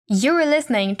You're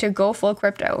listening to Go Full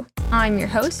Crypto. I'm your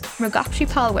host, Mrugakshi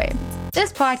Palway.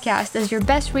 This podcast is your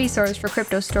best resource for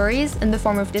crypto stories in the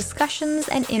form of discussions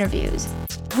and interviews.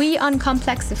 We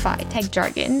uncomplexify tech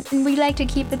jargon, and we like to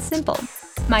keep it simple.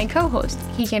 My co-host,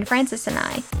 Keegan Francis, and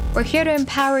I, we're here to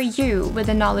empower you with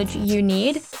the knowledge you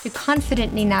need to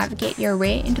confidently navigate your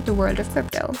way into the world of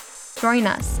crypto. Join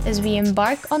us as we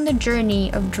embark on the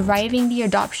journey of driving the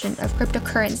adoption of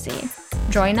cryptocurrency.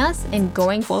 Join us in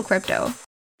Going Full Crypto.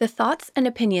 The thoughts and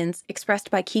opinions expressed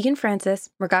by Keegan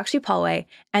Francis, Mrugakshi Palway,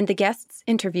 and the guests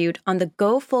interviewed on the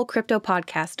Go Full Crypto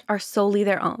podcast are solely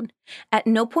their own. At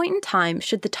no point in time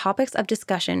should the topics of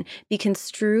discussion be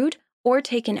construed or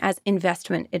taken as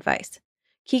investment advice.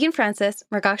 Keegan Francis,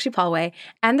 Mrugakshi Palway,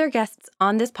 and their guests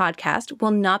on this podcast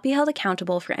will not be held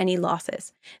accountable for any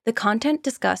losses. The content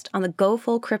discussed on the Go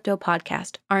Full Crypto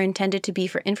podcast are intended to be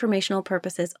for informational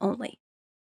purposes only.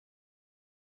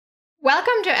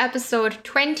 Welcome to episode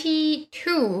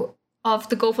 22 of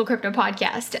the Go Full Crypto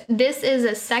podcast. This is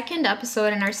a second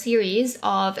episode in our series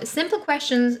of Simple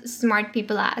Questions Smart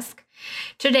People Ask.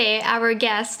 Today, our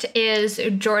guest is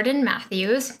Jordan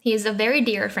Matthews. He's a very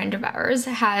dear friend of ours,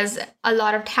 has a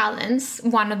lot of talents,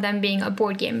 one of them being a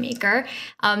board game maker,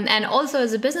 and also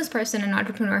as a business person and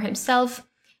entrepreneur himself.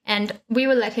 And we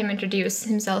will let him introduce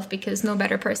himself because no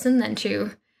better person than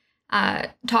to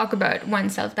talk about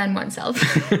oneself than oneself.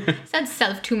 Said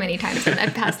self too many times in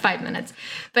the past 5 minutes.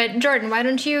 But Jordan, why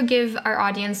don't you give our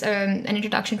audience an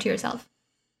introduction to yourself?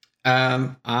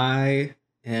 I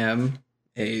am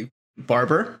a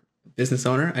barber, business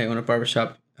owner. I own a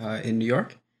barbershop in New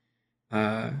York.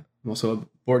 I'm also a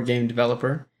board game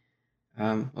developer,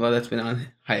 although that's been on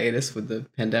hiatus with the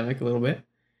pandemic a little bit.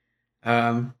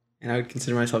 And I would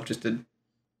consider myself just a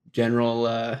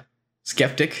general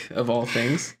skeptic of all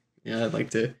things. Yeah, I'd like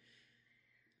to,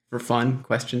 for fun,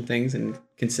 question things and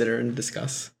consider and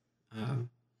discuss.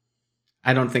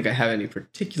 I don't think I have any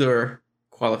particular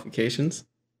qualifications,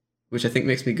 which I think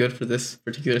makes me good for this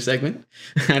particular segment.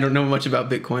 I don't know much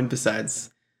about Bitcoin besides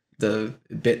the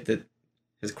bit that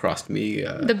has crossed me.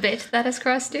 The bit that has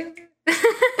crossed you?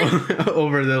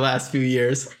 over the last few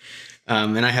years.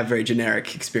 And I have very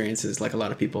generic experiences, like a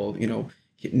lot of people,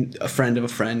 a friend of a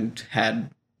friend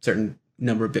had certain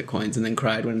number of Bitcoins and then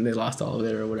cried when they lost all of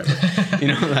it or whatever.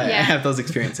 I have those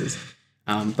experiences.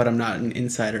 But I'm not an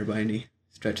insider by any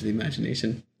stretch of the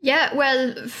imagination. Yeah,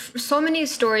 well, so many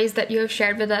stories that you have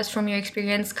shared with us from your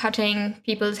experience cutting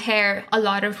people's hair, a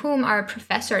lot of whom are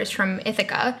professors from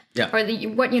Ithaca. Yeah. Or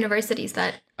what university is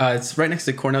that? It's right next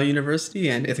to Cornell University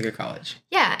and Ithaca College.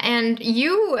 Yeah, and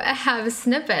you have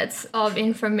snippets of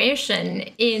information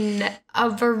in a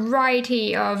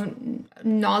variety of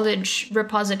knowledge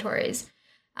repositories.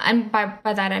 And by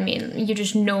that, I mean, you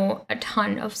just know a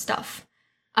ton of stuff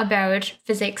about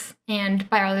physics and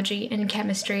biology and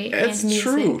chemistry and music. It's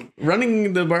true.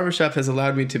 Running the barbershop has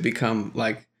allowed me to become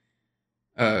like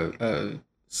a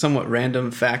somewhat random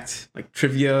fact, like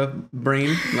trivia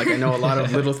brain. Like I know a lot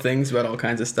of little things about all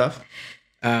kinds of stuff.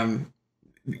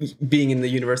 Being in the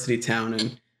university town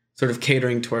and sort of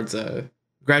catering towards a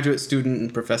graduate student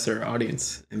and professor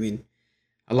audience. I mean,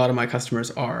 a lot of my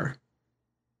customers are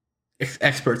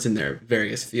experts in their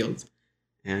various fields.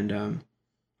 And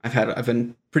I've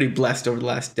been pretty blessed over the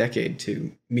last decade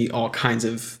to meet all kinds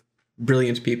of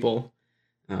brilliant people.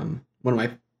 One of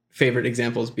my favorite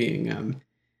examples being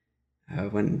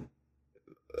when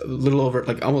a little over,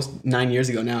 like almost 9 years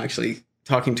ago now, actually,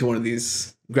 talking to one of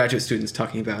these graduate students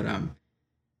talking about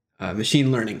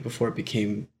machine learning before it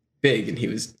became big. And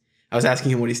I was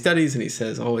asking him what he studies, and he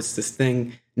says, "Oh, it's this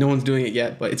thing. No one's doing it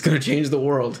yet, but it's going to change the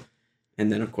world."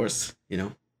 And then, of course,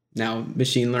 now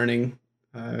machine learning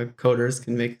coders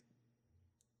can make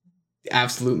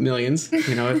absolute millions,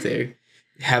 if they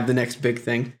have the next big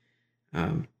thing.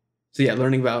 So yeah,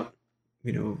 learning about,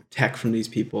 tech from these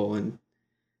people and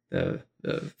the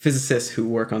physicists who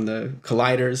work on the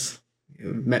colliders.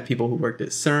 Met people who worked at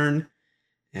CERN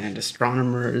and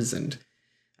astronomers and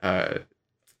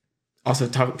also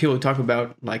people who talk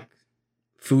about like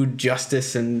food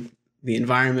justice and the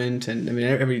environment and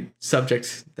every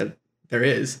subject that there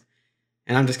is.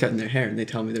 And I'm just cutting their hair and they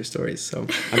tell me their stories. So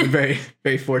I've been very,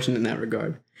 very fortunate in that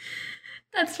regard.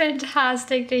 That's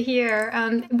fantastic to hear.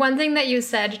 One thing that you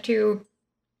said to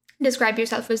describe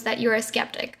yourself was that you're a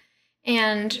skeptic.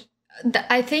 And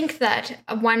I think that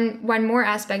one more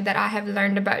aspect that I have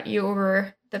learned about you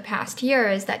over the past year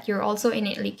is that you're also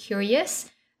innately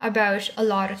curious about a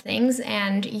lot of things,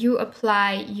 and you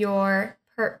apply your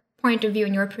point of view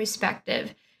and your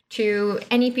perspective to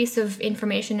any piece of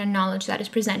information and knowledge that is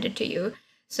presented to you.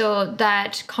 So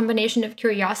that combination of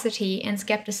curiosity and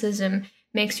skepticism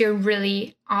makes you a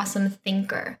really awesome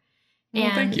thinker. Well,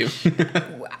 And thank you.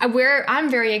 I'm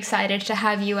very excited to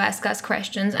have you ask us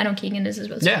questions. I know Keegan is as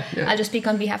well. So Yeah. I'll just speak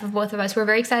on behalf of both of us. We're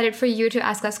very excited for you to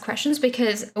ask us questions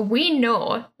because we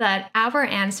know that our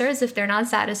answers, if they're not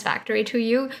satisfactory to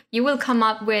you, you will come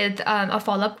up with a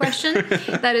follow-up question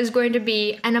that is going to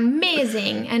be an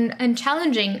amazing and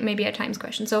challenging, maybe at times,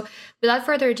 question. So without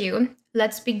further ado,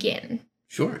 let's begin.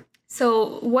 Sure.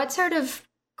 So what sort of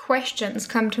questions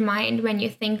come to mind when you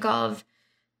think of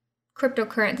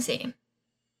cryptocurrency?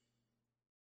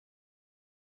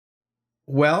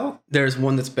 Well, there's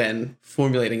one that's been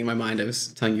formulating in my mind. I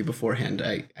was telling you beforehand,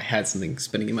 I had something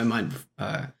spinning in my mind,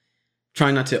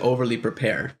 trying not to overly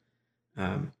prepare.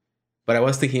 But I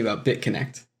was thinking about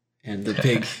BitConnect and the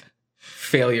big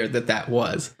failure that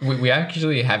was. We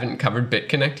actually haven't covered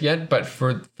BitConnect yet, but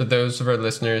for those of our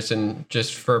listeners and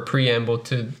just for a preamble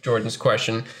to Jordan's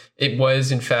question, it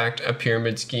was in fact a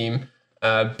pyramid scheme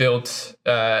built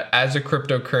as a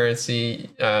cryptocurrency.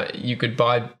 You could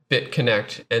buy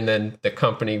BitConnect and then the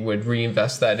company would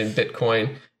reinvest that in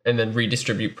Bitcoin and then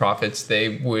redistribute profits.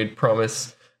 They would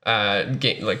promise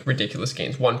gain, like ridiculous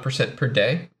gains, 1% per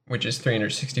day, which is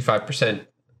 365%,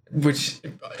 which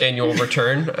annual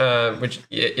return, which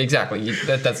exactly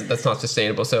that's not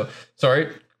sustainable. So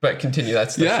sorry, but continue.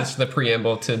 That's just the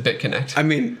preamble to BitConnect. I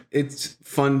mean, it's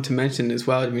fun to mention as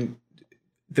well. I mean,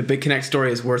 the BitConnect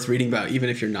story is worth reading about, even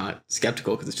if you're not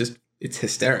skeptical, because it's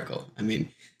hysterical. I mean,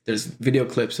 there's video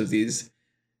clips of these,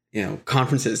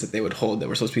 conferences that they would hold that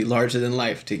were supposed to be larger than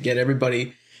life to get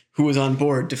everybody who was on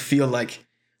board to feel like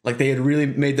they had really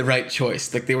made the right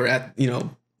choice, like they were at,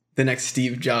 the next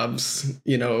Steve Jobs,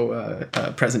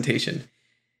 presentation.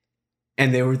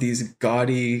 And there were these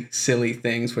gaudy, silly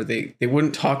things where they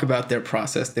wouldn't talk about their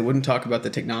process. They wouldn't talk about the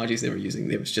technologies they were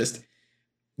using. It was just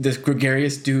this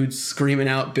gregarious dude screaming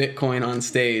out Bitcoin on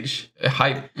stage.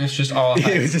 Hype. It's just all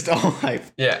hype. It was just all hype.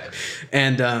 Yeah.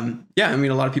 And I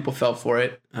mean, a lot of people fell for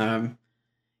it. And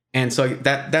so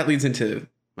that leads into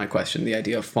my question, the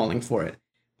idea of falling for it.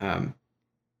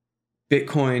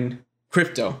 Bitcoin,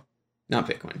 crypto, not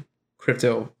Bitcoin,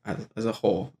 crypto as a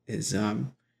whole is a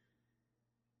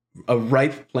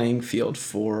ripe playing field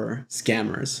for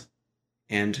scammers.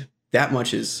 And that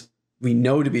much we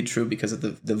know to be true because of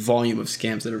the volume of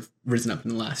scams that have risen up in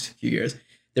the last few years.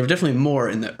 There were definitely more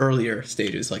in the earlier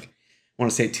stages. Like, I want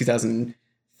to say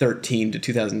 2013 to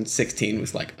 2016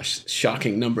 was like a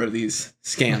shocking number of these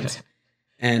scams.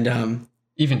 And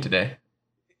even today,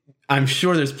 I'm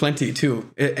sure there's plenty too.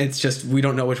 It's just we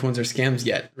don't know which ones are scams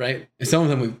yet, right? Some of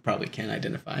them we probably can't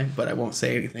identify, but I won't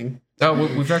say anything. Oh,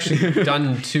 we've actually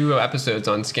done 2 episodes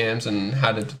on scams and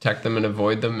how to detect them and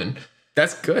avoid them. And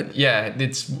that's good. Yeah,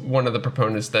 it's one of the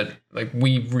proponents that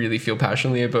we really feel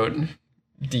passionately about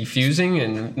defusing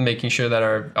and making sure that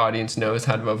our audience knows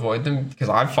how to avoid them, because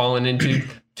I've fallen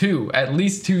into at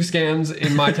least two scams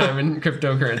in my time in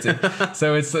cryptocurrency.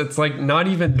 So it's like not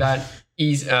even that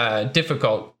easy,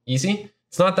 difficult. Easy.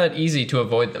 It's not that easy to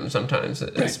avoid them sometimes,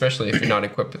 right, especially if you're not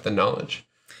equipped with the knowledge.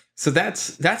 So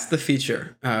that's the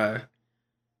feature.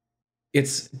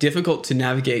 It's difficult to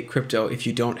navigate crypto if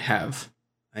you don't have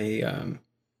a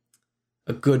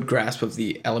good grasp of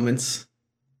the elements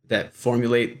that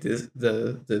formulate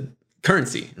the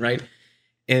currency, right?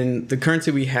 And the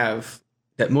currency we have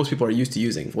that most people are used to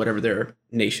using, whatever their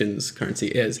nation's currency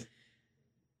is,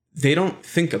 they don't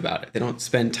think about it. They don't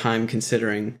spend time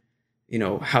considering,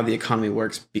 how the economy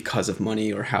works because of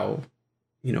money or how,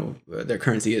 their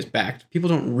currency is backed. People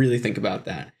don't really think about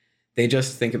that. They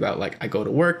just think about I go to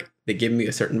work, they give me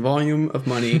a certain volume of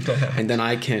money, and then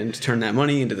I can turn that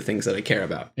money into the things that I care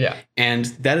about. Yeah. And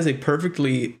that is a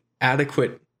perfectly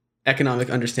adequate economic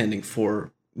understanding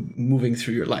for moving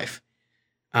through your life.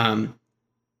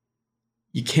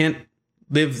 You can't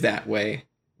live that way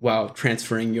while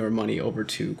transferring your money over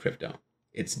to crypto.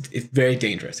 It's very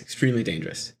dangerous, extremely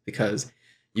dangerous, because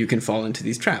you can fall into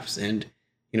these traps. And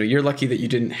you're lucky that you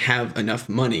didn't have enough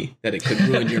money that it could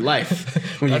ruin your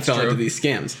life when you fell into these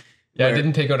scams. Yeah, I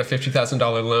didn't take out a $50,000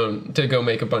 loan to go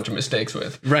make a bunch of mistakes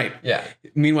with. Right. Yeah.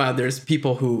 Meanwhile, there's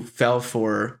people who fell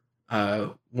for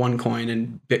OneCoin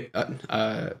and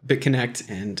BitConnect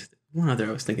and one other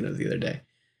I was thinking of the other day.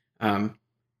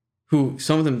 Who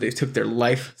some of them, they took their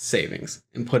life savings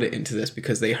and put it into this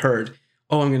because they heard,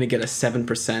 I'm going to get a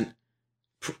 7%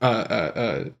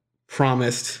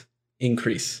 promised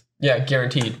increase. Yeah,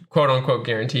 guaranteed, quote unquote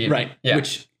guaranteed. Right. Yeah.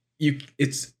 Which you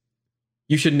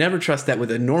should never trust that with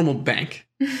a normal bank,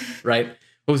 right?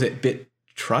 What was it?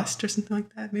 BitTrust or something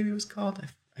like that? Maybe it was called.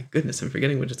 My goodness, I'm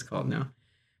forgetting what it's called now.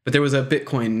 But there was a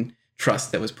Bitcoin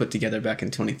trust that was put together back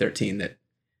in 2013 that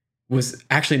was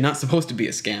actually not supposed to be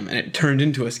a scam, and it turned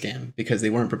into a scam because they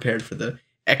weren't prepared for the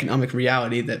economic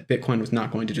reality that Bitcoin was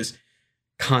not going to just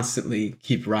constantly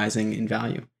keep rising in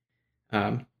value.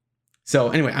 So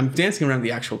anyway, I'm dancing around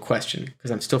the actual question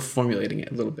because I'm still formulating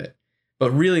it a little bit.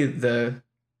 But really,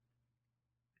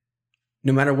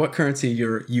 no matter what currency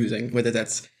you're using, whether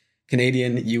that's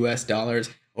Canadian, US dollars,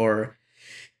 or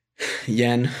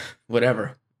yen,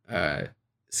 whatever,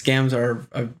 scams are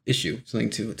an issue, something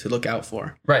to look out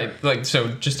for. Right. Like, so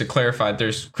just to clarify,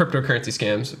 there's cryptocurrency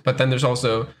scams, but then there's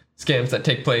also scams that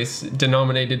take place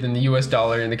denominated in the US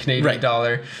dollar and the Canadian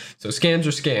dollar. So scams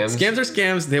are scams. Scams are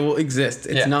scams. They will exist.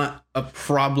 It's not a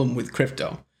problem with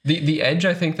crypto. The edge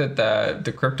I think that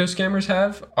the crypto scammers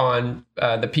have on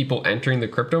the people entering the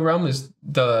crypto realm is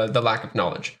the lack of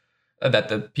knowledge. That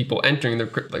the people entering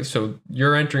so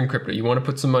you're entering crypto, you want to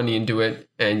put some money into it,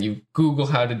 and you Google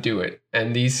how to do it.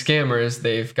 And these scammers,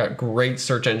 they've got great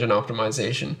search engine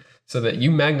optimization so that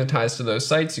you magnetize to those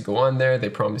sites. You go on there, they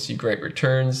promise you great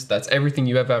returns. That's everything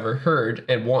you have ever heard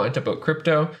and want about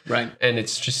crypto. Right. And it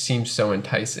just seems so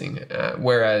enticing.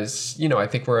 Whereas, I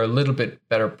think we're a little bit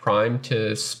better primed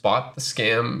to spot the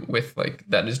scam with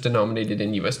that is denominated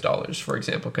in US dollars, for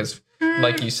example, because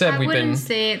like you said, I wouldn't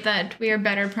say that we are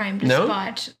better primed to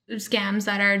spot scams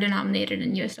that are denominated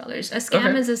in US dollars. A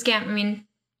scam is a scam. I mean,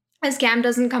 a scam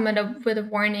doesn't come with a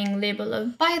warning label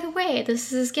of, by the way,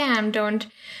 this is a scam. Don't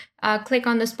click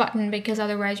on this button because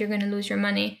otherwise you're going to lose your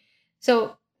money.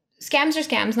 So scams are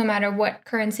scams no matter what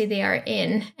currency they are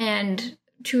in. And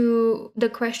to the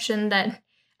question that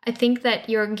I think that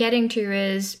you're getting to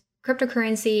is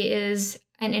cryptocurrency is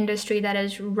an industry that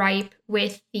is ripe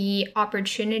with the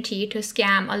opportunity to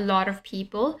scam a lot of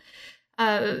people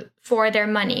for their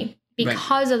money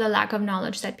because of the lack of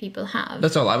knowledge that people have.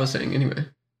 That's all I was saying anyway.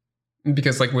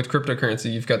 Because with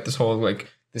cryptocurrency, you've got this whole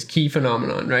this key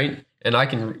phenomenon, right? And I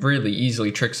can really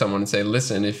easily trick someone and say,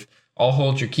 listen, if I'll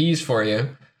hold your keys for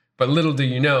you, but little do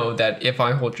you know that if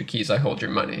I hold your keys, I hold your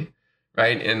money.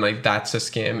 Right. And that's a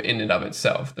scam in and of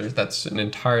itself. That's an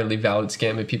entirely valid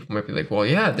scam. And people might be like, well,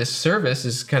 yeah, this service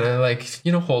is kind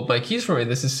of hold my keys for me.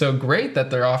 This is so great that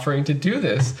they're offering to do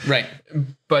this. Right.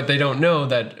 But they don't know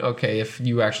that, okay, if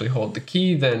you actually hold the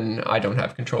key, then I don't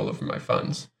have control over my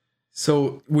funds.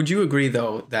 So would you agree,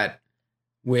 though, that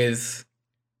with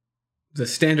the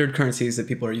standard currencies that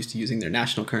people are used to using, their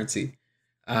national currency,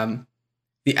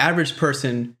 the average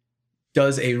person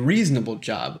does a reasonable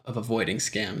job of avoiding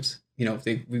scams?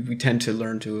 We tend to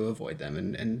learn to avoid them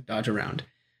and dodge around.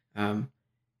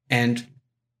 And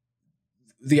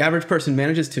the average person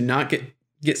manages to not get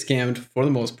scammed for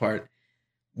the most part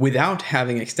without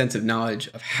having extensive knowledge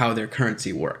of how their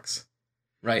currency works,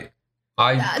 right?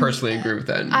 I personally agree with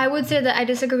that. I would say that I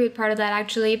disagree with part of that,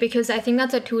 actually, because I think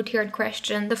that's a two-tiered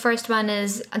question. The first one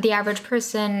is the average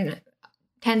person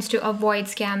tends to avoid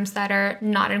scams that are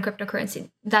not in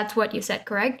cryptocurrency. That's what you said,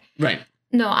 correct? Right.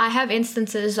 No, I have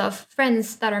instances of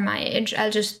friends that are my age.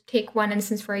 I'll just take one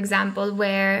instance, for example,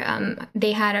 where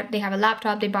they have a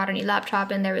laptop, they bought a new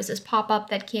laptop, and there was this pop-up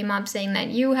that came up saying that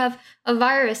you have a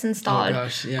virus installed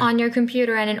on your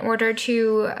computer, and in order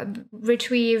to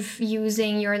retrieve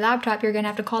using your laptop, you're going to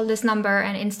have to call this number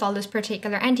and install this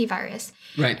particular antivirus.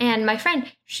 Right. And my friend,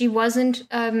 she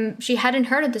hadn't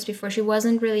heard of this before. She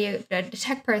wasn't really a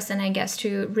tech person, I guess,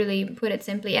 to really put it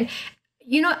simply. And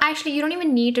actually, you don't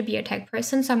even need to be a tech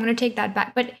person, so I'm going to take that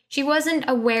back. But she wasn't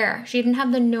aware. She didn't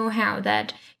have the know-how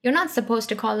that you're not supposed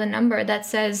to call a number that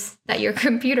says that your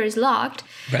computer is locked.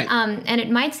 Right. And it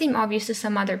might seem obvious to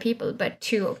some other people, but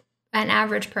to an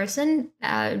average person,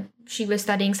 she was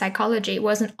studying psychology. It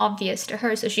wasn't obvious to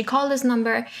her. So she called this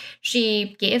number.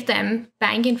 She gave them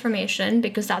bank information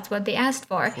because that's what they asked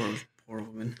for. Poor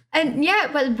woman. And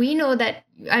well, we know that,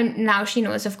 and now she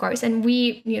knows, of course, and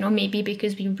we, maybe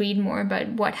because we read more about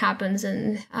what happens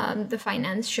in the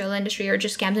financial industry or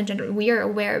just scams in general, we are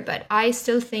aware, but I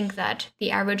still think that the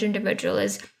average individual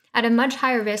is at a much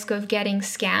higher risk of getting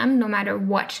scammed, no matter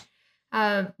what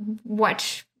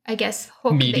I guess,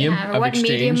 hook medium they have, or what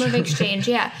medium of exchange,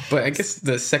 yeah. But I guess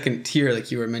the second tier,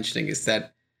 like you were mentioning, is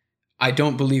that I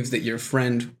don't believe that your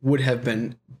friend would have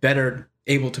been better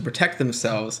able to protect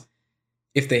themselves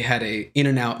if they had a in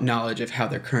and out knowledge of how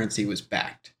their currency was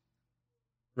backed,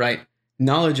 right?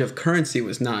 Knowledge of currency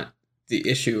was not the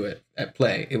issue at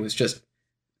play. It was just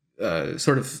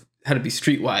sort of how to be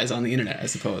streetwise on the internet, I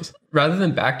suppose. Rather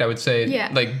than backed, I would say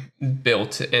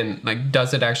built, and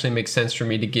does it actually make sense for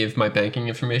me to give my banking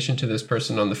information to this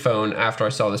person on the phone after I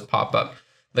saw this pop up?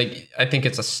 I think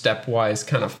it's a stepwise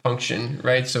kind of function,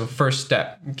 right? So first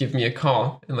step, give me a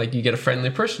call, and you get a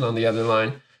friendly person on the other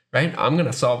line. right? I'm going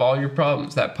to solve all your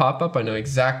problems. That pop-up, I know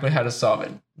exactly how to solve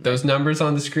it. Those numbers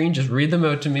on the screen, just read them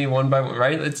out to me one by one,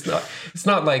 right? It's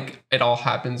not like it all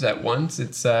happens at once.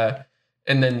 It's and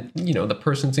then, the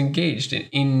person's engaged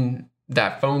in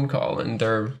that phone call, and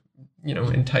they're,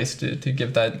 enticed to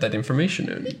give that information.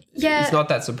 And yeah, it's not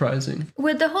that surprising.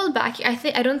 With the whole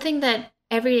I don't think that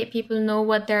everyday people know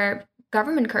what their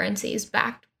government currency is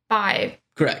backed by.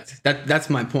 Correct. That's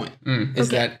my point. Is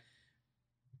Okay.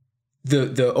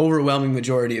 that the overwhelming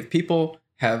majority of people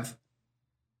have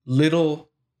little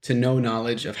to no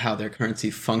knowledge of how their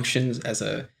currency functions as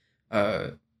a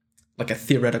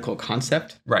theoretical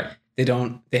concept. Right.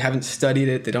 They haven't studied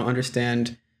it. They don't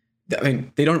understand.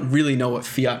 They don't really know what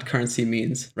fiat currency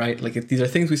means, right? Like, these are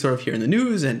things we sort of hear in the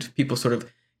news, and people sort of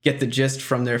get the gist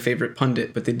from their favorite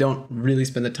pundit, but they don't really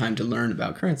spend the time to learn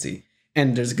about currency.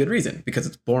 And there's a good reason, because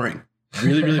it's boring.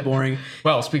 Really, really boring.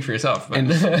 Well, speak for yourself. But. And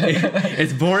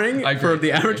it's boring for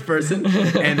the average person.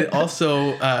 And it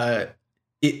also,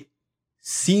 it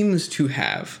seems to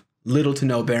have little to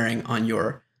no bearing on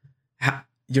your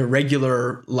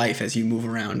regular life as you move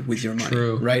around with your money.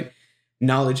 True. Right?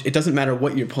 Knowledge, it doesn't matter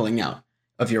what you're pulling out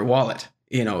of your wallet.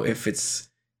 If it's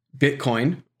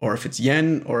Bitcoin or if it's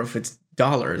yen or if it's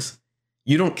dollars,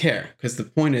 you don't care, because the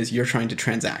point is you're trying to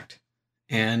transact.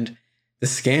 And the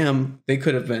scam, they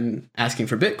could have been asking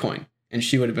for Bitcoin, and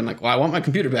she would have been like, well, I want my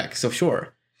computer back. So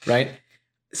sure. Right.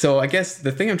 So I guess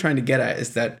the thing I'm trying to get at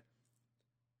is that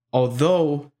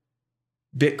although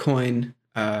Bitcoin,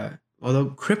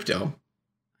 although crypto,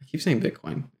 I keep saying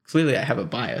Bitcoin. Clearly, I have a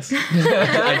bias.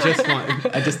 I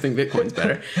just think Bitcoin's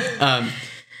better.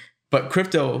 But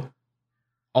crypto,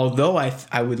 although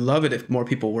I would love it if more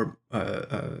people were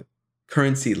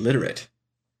currency literate,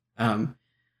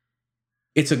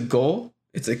 it's a goal.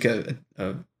 It's like a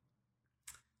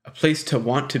place to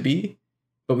want to be,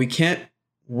 but we can't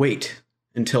wait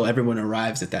until everyone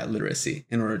arrives at that literacy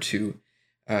in order to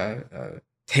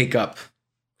take up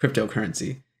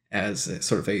cryptocurrency as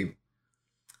sort of a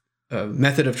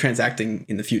method of transacting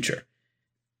in the future.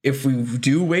 If we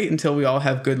do wait until we all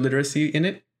have good literacy in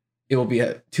it, it will be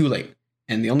too late.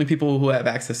 And the only people who have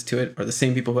access to it are the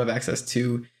same people who have access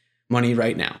to money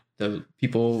right now. The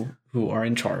people who are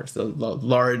in charge, the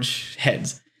large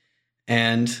heads.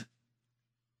 And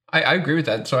I agree with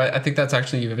that. So I think that's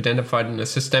actually, you've identified a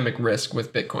systemic risk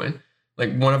with Bitcoin.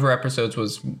 Like, one of our episodes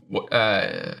was what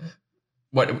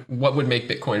would make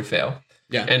Bitcoin fail.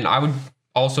 Yeah. And I would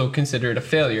also consider it a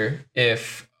failure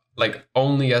if, like,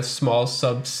 only a small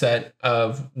subset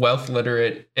of wealth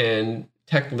literate and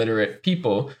tech literate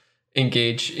people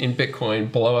engage in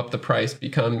Bitcoin, blow up the price,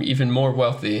 become even more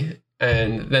wealthy,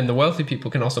 and then the wealthy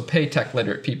people can also pay tech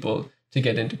literate people to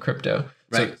get into crypto.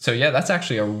 Right. So yeah, that's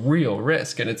actually a real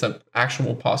risk, and it's an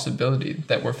actual possibility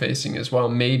that we're facing as well.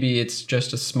 Maybe it's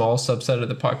just a small subset of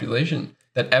the population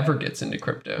that ever gets into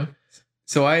crypto.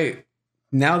 So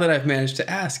now that I've managed to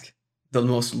ask the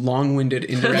most long-winded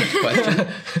indirect question,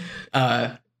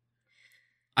 I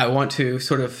want to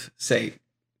sort of say,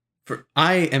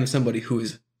 I am somebody who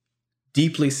is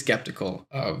deeply skeptical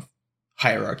of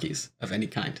hierarchies of any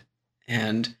kind,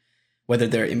 and whether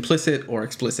they're implicit or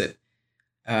explicit.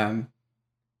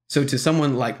 So to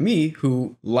someone like me,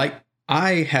 who,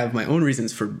 I have my own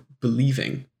reasons for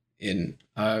believing in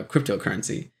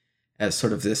cryptocurrency as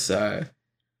sort of this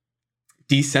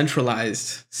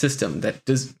decentralized system that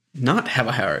does not have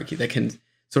a hierarchy, that can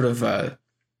sort of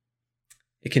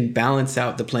it can balance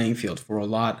out the playing field for a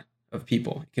lot of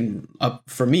people. It can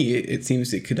for me, it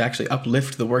seems it could actually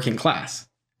uplift the working class.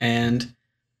 And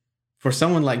for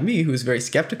someone like me, who's very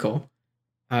skeptical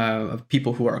of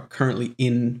people who are currently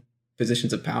in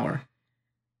positions of power,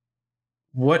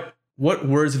 what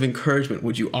words of encouragement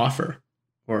would you offer,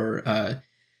 or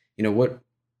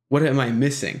what am I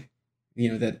missing,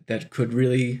 that could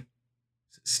really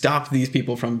stop these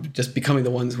people from just becoming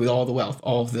the ones with all the wealth,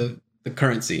 all of the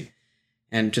currency,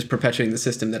 and just perpetuating the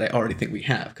system that I already think we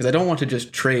have? Because I don't want to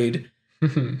just trade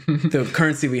the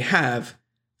currency we have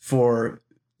for,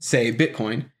 say,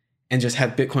 Bitcoin, and just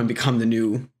have Bitcoin become the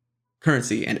new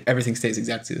currency and everything stays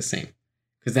exactly the same.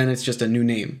 Because then it's just a new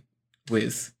name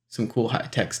with some cool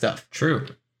high-tech stuff. True.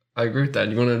 I agree with that.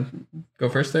 You want to go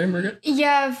first there, Margaret?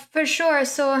 Yeah, for sure.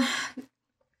 So,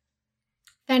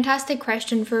 fantastic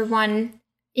question. For one,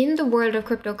 in the world of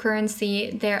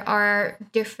cryptocurrency, there are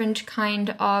different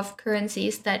kind of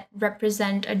currencies that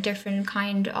represent a different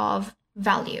kind of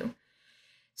value.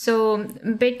 So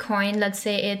Bitcoin, let's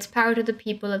say it's power to the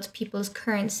people, it's people's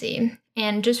currency.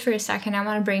 And just for a second, I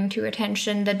want to bring to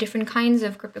attention the different kinds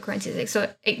of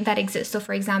cryptocurrencies that exist. So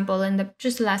for example, in the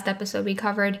last episode, we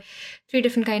covered 3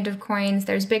 different kinds of coins.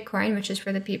 There's Bitcoin, which is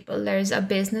for the people. There's a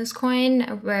business coin,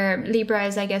 where Libra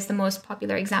is, I guess, the most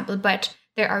popular example, but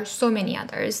there are so many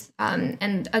others.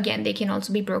 And again, they can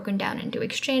also be broken down into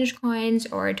exchange coins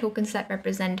or tokens that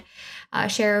represent a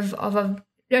share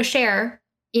a share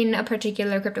in a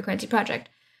particular cryptocurrency project.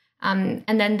 And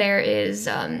then there is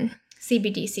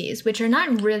CBDCs, which are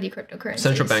not really cryptocurrencies.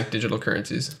 Central bank digital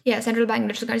currencies. Yeah, central bank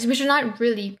digital currencies, which are not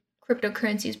really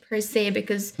cryptocurrencies per se,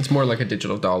 because it's more like a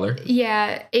digital dollar.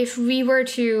 Yeah, if we were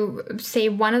to say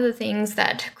one of the things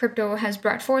that crypto has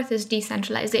brought forth is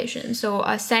decentralization. So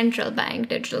a central bank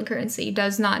digital currency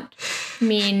does not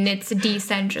mean it's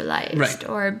decentralized, right,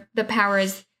 or the power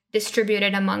is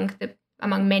distributed among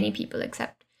many people,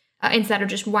 except instead of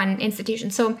just one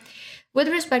institution. So with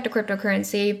respect to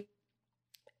cryptocurrency,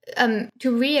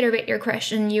 to reiterate your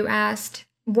question, you asked,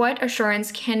 what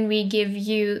assurance can we give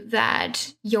you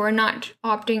that you're not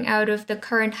opting out of the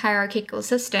current hierarchical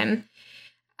system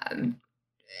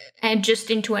and just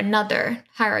into another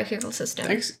hierarchical system?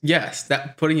 Thanks. Yes,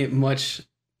 that putting it much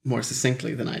more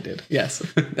succinctly than I did. Yes,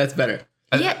 that's better.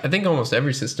 Yeah. I think almost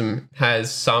every system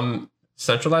has some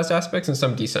centralized aspects and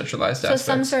some decentralized aspects.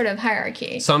 So some sort of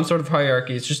hierarchy. Some sort of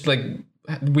hierarchy. It's just like,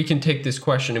 we can take this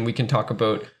question and we can talk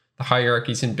about the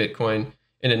hierarchies in Bitcoin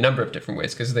in a number of different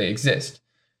ways because they exist.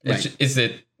 Right. Is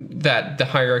it that the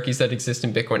hierarchies that exist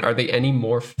in Bitcoin, are they any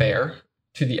more fair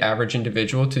to the average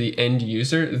individual, to the end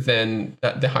user, than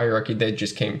the hierarchy they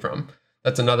just came from?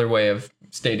 That's another way of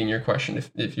stating your question,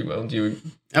 if you will.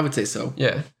 I would say so.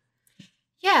 Yeah.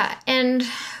 Yeah, and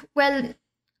well,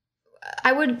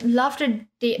 I would love to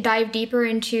dive deeper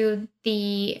into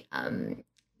the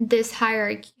this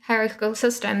hierarchical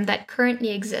system that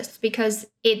currently exists, because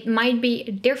it might be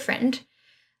different.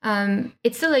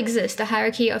 It still exists. A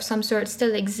hierarchy of some sort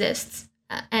still exists.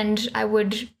 And I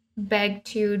would beg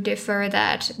to differ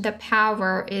that the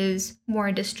power is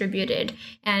more distributed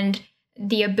and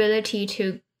the ability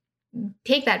to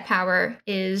take that power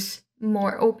is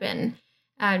more open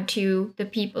to the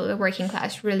people, the working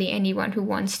class, really anyone who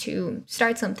wants to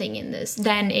start something in this,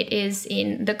 than it is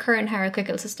in the current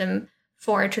hierarchical system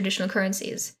for traditional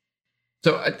currencies.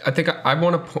 So I think I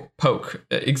want to poke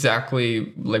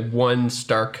exactly like one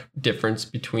stark difference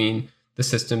between the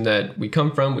system that we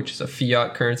come from, which is a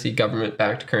fiat currency,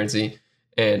 government-backed currency,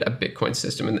 and a Bitcoin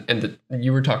system. And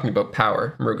you were talking about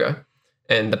power, Muruga.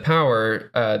 And the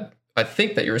power, I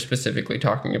think that you were specifically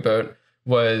talking about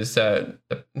was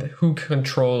who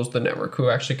controls the network,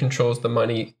 who actually controls the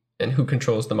money, and who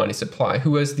controls the money supply,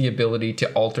 who has the ability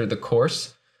to alter the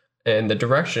course and the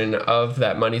direction of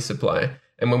that money supply.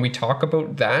 And when we talk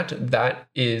about that, that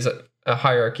is a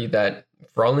hierarchy that,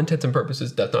 for all intents and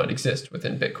purposes, does not exist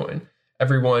within Bitcoin.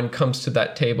 Everyone comes to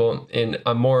that table in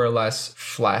a more or less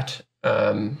flat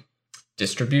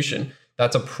distribution.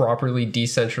 That's a properly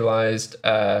decentralized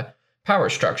power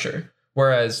structure.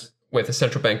 Whereas with a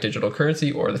central bank digital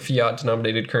currency or the fiat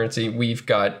denominated currency, we've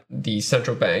got the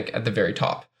central bank at the very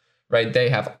top. Right, they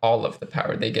have all of the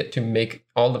power. They get to make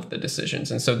all of the decisions,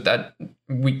 and so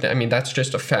that's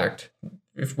just a fact.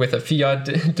 If with a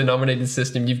fiat denominated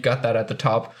system, you've got that at the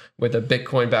top. With a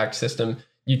Bitcoin backed system,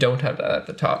 you don't have that at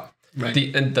the top.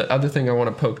 Right. And the other thing I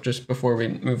want to poke just before we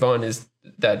move on is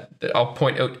that I'll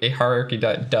point out a hierarchy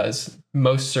that does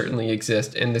most certainly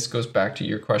exist, and this goes back to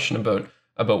your question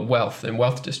about wealth and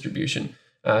wealth distribution.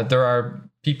 There are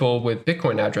people with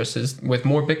Bitcoin addresses with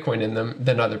more Bitcoin in them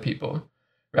than other people.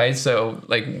 Right. So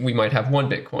like we might have one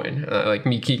Bitcoin, like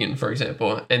me, Keegan, for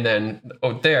example. And then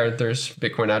there's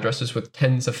Bitcoin addresses with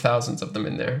tens of thousands of them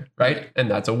in there. Right.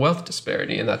 And that's a wealth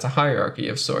disparity, and that's a hierarchy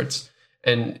of sorts.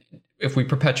 And if we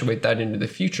perpetuate that into the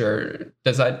future,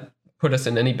 does that put us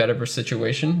in any better of a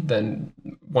situation than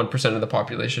 1% of the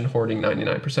population hoarding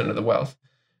 99% of the wealth?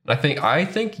 And I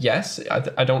think yes.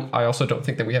 I also don't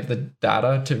think that we have the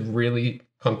data to really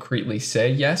concretely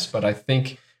say yes, but I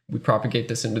think we propagate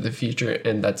this into the future,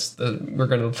 and we're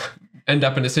going to end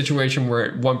up in a situation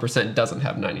where 1% doesn't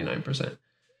have 99%.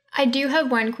 I do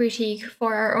have one critique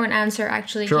for our own answer,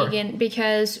 actually, Sure. Keegan,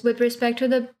 because with respect to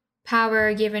the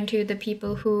power given to the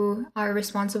people who are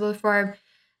responsible for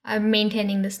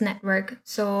maintaining this network,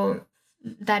 so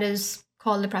that is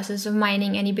called the process of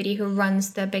mining, anybody who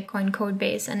runs the Bitcoin code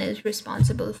base and is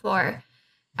responsible for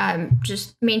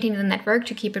just maintaining the network,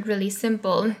 to keep it really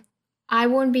simple. I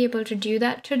won't be able to do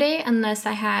that today unless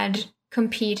I had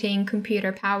competing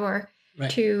computer power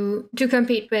Right. to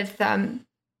compete with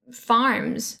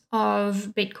farms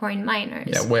of Bitcoin miners.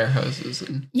 Yeah, warehouses.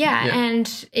 And,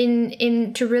 and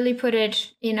in to really put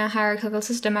it in a hierarchical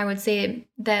system, I would say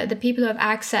that the people who have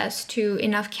access to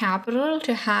enough capital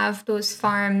to have those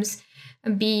farms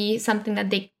be something that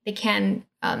they can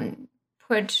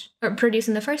put or produce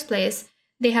in the first place,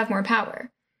 they have more power.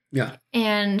 Yeah.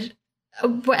 And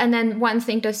then one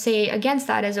thing to say against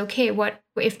that is, okay, what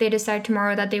if they decide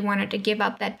tomorrow that they wanted to give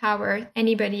up that power?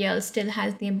 Anybody else still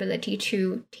has the ability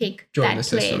to join that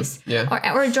place,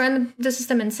 or join the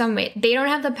system in some way. They don't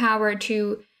have the power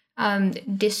to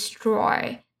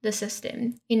destroy the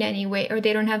system in any way, or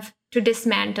they don't have to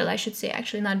dismantle, I should say,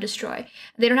 actually, not destroy.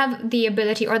 They don't have the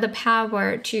ability or the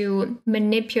power to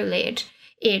manipulate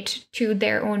it to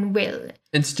their own will.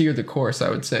 And steer the course, I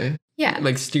would say. Yeah.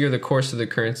 Like steer the course of the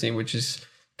currency, which is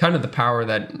kind of the power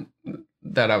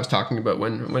that I was talking about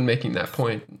when making that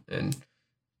point. And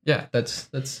yeah, that's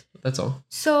all.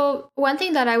 So one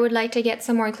thing that I would like to get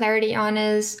some more clarity on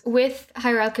is, with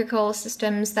hierarchical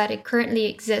systems that currently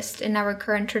exist in our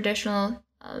current traditional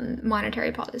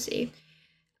monetary policy,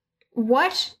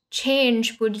 what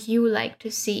change would you like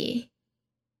to see?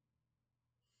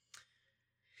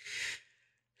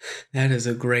 That is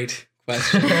a great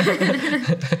question.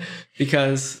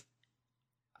 Because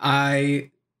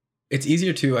it's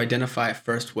easier to identify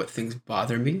first what things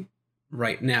bother me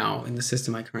right now in the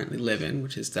system I currently live in,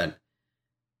 which is that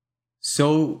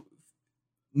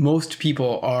most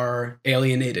people are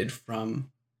alienated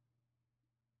from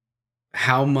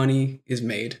how money is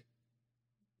made,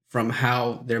 from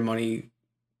how their money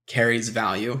carries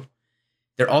value.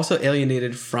 They're also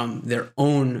alienated from their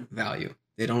own value.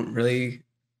 They don't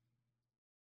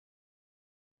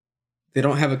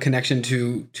have a connection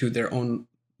to their own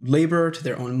labor, to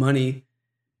their own money.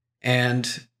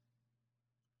 And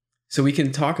so we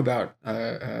can talk about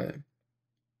so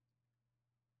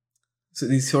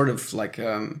these sort of like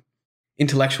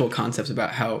intellectual concepts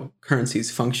about how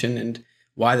currencies function and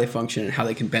why they function and how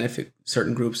they can benefit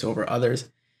certain groups over others.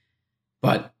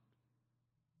 But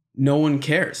no one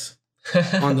cares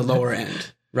on the lower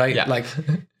end, right? Yeah. Like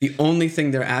the only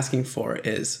thing they're asking for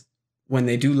is when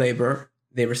they do labor,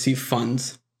 they receive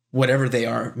funds, whatever they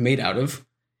are made out of,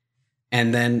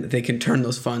 and then they can turn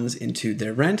those funds into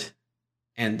their rent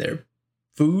and their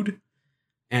food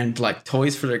and like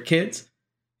toys for their kids.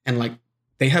 And like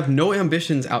they have no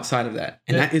ambitions outside of that.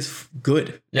 And that is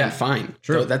good and fine.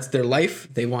 True. So that's their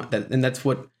life. They want that. And that's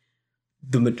what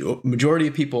the majority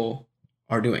of people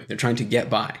are doing. They're trying to get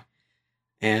by.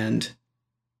 And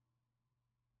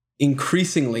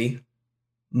increasingly,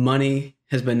 money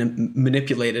has been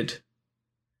manipulated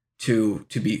to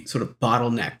be sort of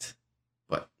bottlenecked,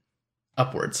 but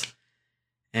upwards.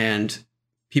 And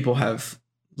people have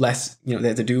less, they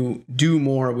have to do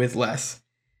more with less.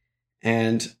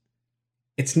 And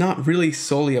it's not really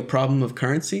solely a problem of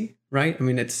currency, right? I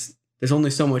mean, there's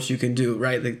only so much you can do,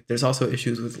 right? Like, there's also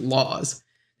issues with laws.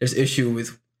 There's issue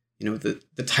with,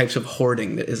 the types of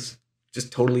hoarding that is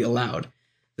just totally allowed.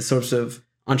 The sorts of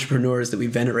entrepreneurs that we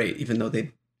venerate, even though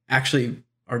they actually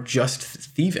are just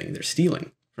thieving, they're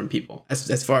stealing from people,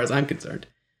 as far as I'm concerned.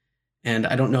 And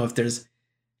I don't know if there's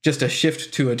just a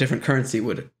shift to a different currency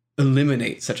would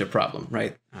eliminate such a problem,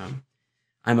 right?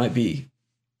 I might be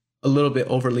a little bit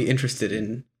overly interested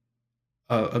in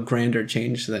a grander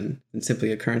change than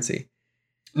simply a currency.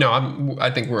 No,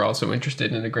 I think we're also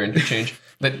interested in a grander change.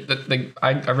 I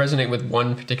resonate with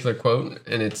one particular quote,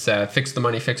 and it's "Fix the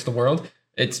money, fix the world."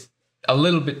 It's a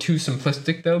little bit too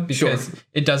simplistic, though, because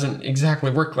it doesn't exactly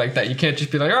work like that. You can't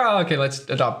just be like, oh, okay, let's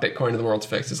adopt Bitcoin and the world's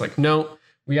fixed. It's like, no,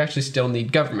 we actually still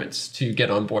need governments to get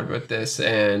on board with this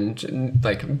and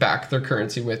like back their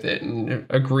currency with it and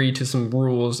agree to some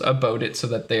rules about it so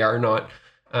that they are not,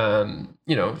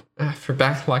 for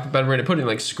lack of a better way to put it,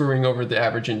 like screwing over the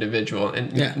average individual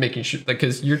and making sure,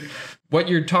 because what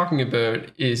you're talking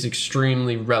about is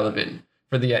extremely relevant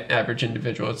for the average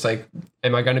individual. It's like,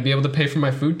 am I going to be able to pay for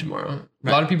my food tomorrow?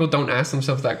 Right. A lot of people don't ask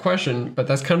themselves that question, but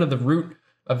that's kind of the root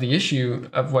of the issue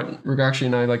of what Mrugakshi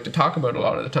and I like to talk about a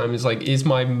lot of the time is like, is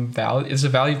the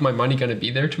value of my money going to be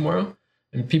there tomorrow?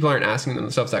 And people aren't asking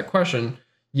themselves that question,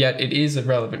 yet it is a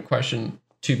relevant question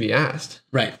to be asked.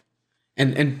 Right.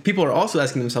 And people are also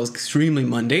asking themselves extremely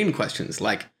mundane questions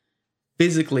like,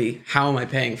 physically, how am I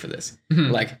paying for this?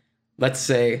 Mm-hmm. Like, let's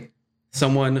say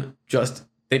someone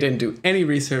they didn't do any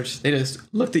research. They just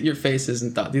looked at your faces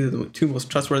and thought these are the two most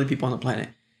trustworthy people on the planet.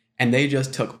 And they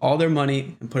just took all their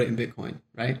money and put it in Bitcoin,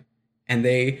 right? And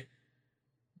they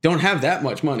don't have that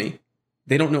much money.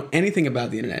 They don't know anything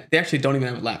about the internet. They actually don't even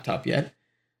have a laptop yet.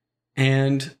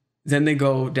 And then they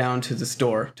go down to the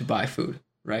store to buy food,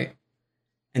 right?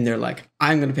 and they're like,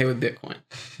 I'm going to pay with Bitcoin.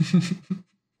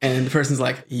 And the person's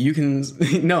like, you can,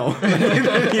 no,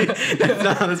 that's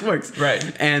not how this works. Right.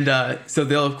 And so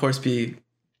they'll, of course, be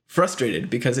frustrated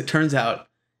because it turns out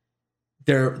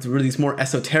there were these more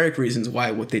esoteric reasons why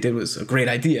what they did was a great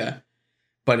idea,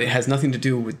 but it has nothing to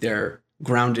do with their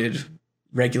grounded,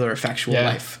 regular, factual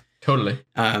life. Totally.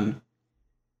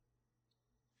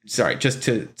 Sorry, just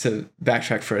to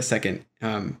backtrack for a second.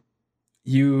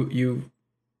 You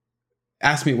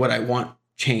asked me what I want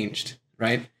changed,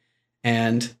 right?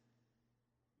 And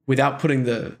without putting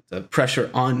the pressure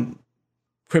on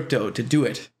crypto to do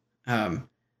it,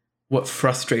 what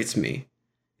frustrates me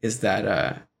is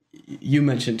that you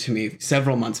mentioned to me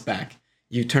several months back,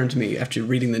 you turned to me after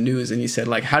reading the news and you said,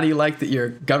 like, how do you like that your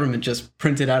government just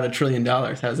printed out $1 trillion?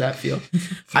 How does that feel?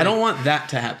 I don't want that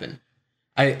to happen.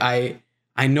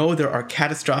 I know there are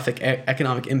catastrophic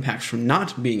economic impacts from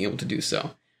not being able to do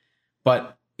so,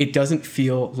 but it doesn't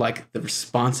feel like the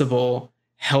responsible,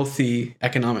 healthy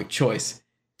economic choice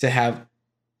to have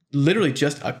literally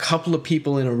just a couple of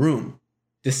people in a room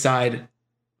decide,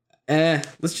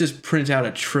 let's just print out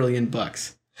 $1 trillion.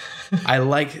 I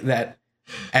like that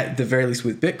at the very least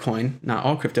with Bitcoin, not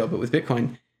all crypto, but with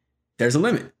Bitcoin, there's a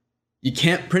limit. You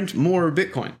can't print more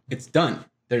Bitcoin. It's done.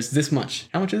 There's this much.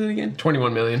 How much is it again?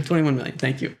 21 million. 21 million.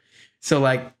 Thank you. So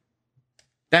like,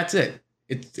 that's it.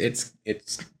 It's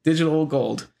digital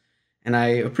gold. And I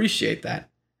appreciate that.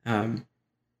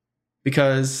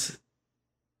 Because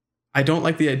I don't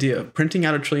like the idea of printing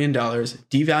out $1 trillion,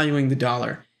 devaluing the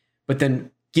dollar, but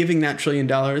then giving that $1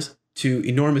 trillion to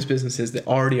enormous businesses that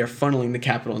already are funneling the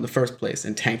capital in the first place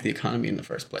and tank the economy in the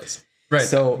first place. Right.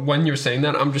 So when you're saying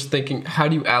that, I'm just thinking, how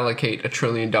do you allocate $1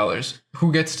 trillion?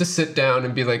 Who gets to sit down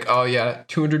and be like, oh yeah,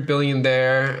 200 billion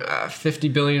there, 50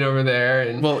 billion over there?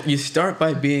 And well, you start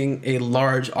by being a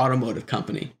large automotive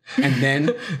company, and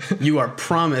then you are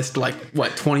promised like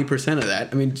what 20% of that.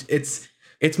 I mean, it's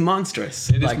monstrous.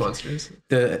 It is like, monstrous.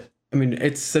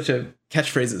 It's such a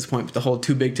catchphrase at this point, but the whole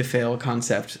too big to fail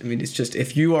concept. I mean, it's just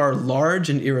if you are large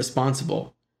and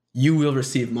irresponsible, you will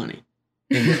receive money.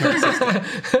 In the current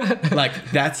system.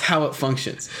 Like, that's how it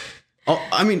functions.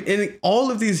 I mean, in all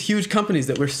of these huge companies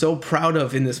that we're so proud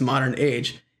of in this modern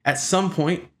age, at some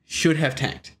point should have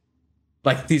tanked.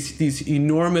 Like these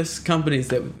enormous companies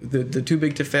that the too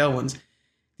big to fail ones,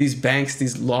 these banks,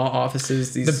 these law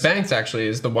offices, these. The banks actually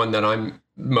is the one that I'm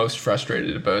most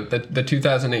frustrated about. The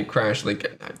 2008 crash,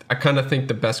 like I kind of think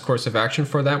the best course of action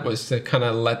for that was to kind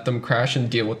of let them crash and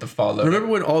deal with the fallout. Remember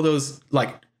when all those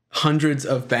like hundreds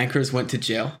of bankers went to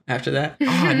jail after that?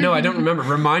 Oh, no, I don't remember.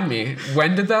 Remind me.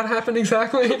 When did that happen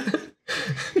exactly?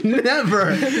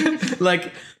 Never.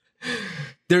 Like,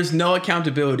 there's no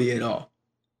accountability at all.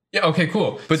 Yeah, okay,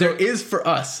 cool. But there is for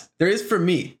us. There is for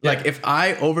me. Yeah. Like, if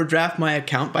I overdraft my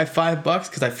account by $5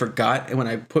 because I forgot when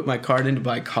I put my card in to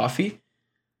buy coffee,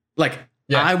 like,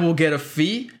 I will get a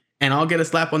fee and I'll get a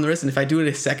slap on the wrist. And if I do it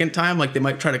a second time, like, they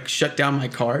might try to shut down my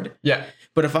card. Yeah.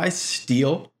 But if I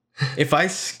steal... If I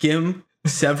skim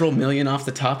several million off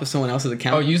the top of someone else's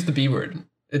account, oh, use the B word.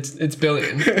 It's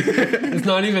billion. It's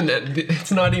not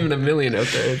even a million out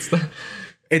there.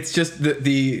 It's just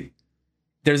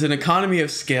there's an economy of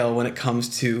scale when it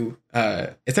comes to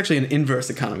it's actually an inverse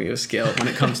economy of scale when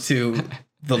it comes to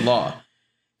the law.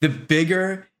 The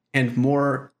bigger and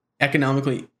more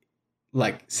economically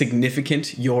like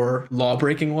significant your law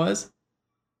breaking was,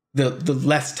 the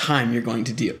less time you're going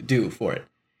to do for it.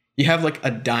 You have like a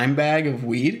dime bag of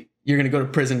weed, you're going to go to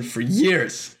prison for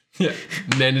years. Yeah.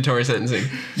 Mandatory sentencing.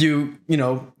 You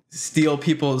steal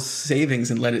people's savings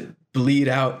and let it bleed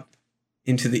out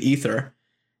into the ether.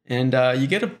 And you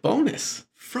get a bonus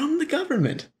from the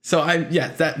government. So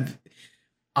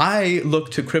I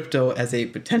look to crypto as a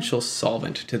potential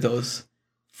solvent to those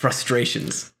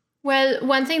frustrations. Well,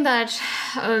 one thing that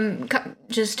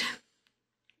just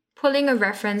pulling a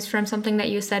reference from something that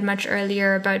you said much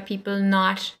earlier about people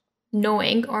not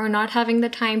knowing or not having the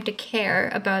time to care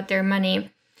about their money,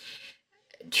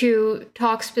 to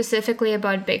talk specifically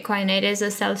about Bitcoin, it is a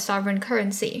self-sovereign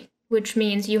currency, which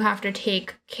means you have to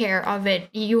take care of it.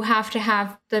 You have to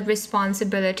have the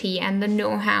responsibility and the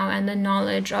know-how and the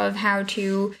knowledge of how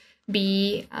to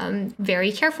be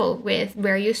very careful with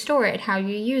where you store it, how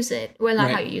you use it. Well,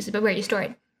 not how you use it, but where you store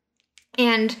it.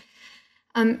 And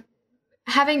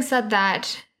having said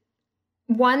that,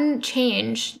 one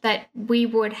change that we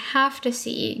would have to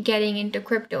see getting into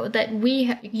crypto that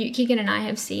Keegan and I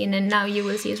have seen, and now you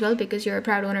will see as well because you're a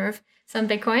proud owner of some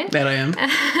Bitcoin. That I am.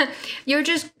 You're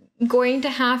just going to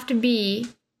have to be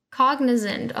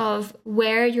cognizant of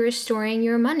where you're storing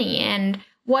your money and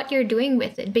what you're doing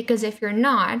with it. Because if you're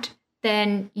not,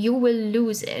 then you will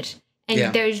lose it. and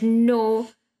Yeah. there's no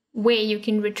way you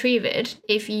can retrieve it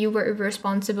if you were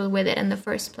irresponsible with it in the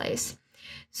first place.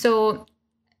 So,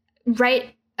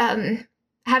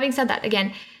 having said that,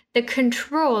 again, the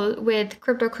control with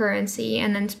cryptocurrency,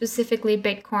 and then specifically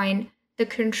Bitcoin, the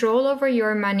control over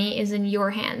your money is in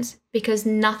your hands, because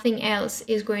nothing else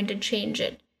is going to change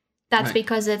it. That's Right.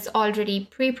 because it's already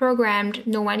pre-programmed.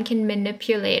 No one can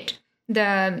manipulate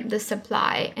the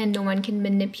supply, and no one can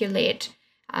manipulate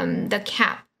the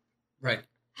cap. Right.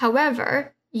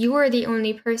 However, you are the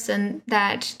only person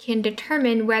that can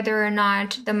determine whether or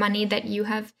not the money that you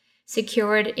have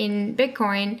secured in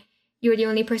Bitcoin, you're the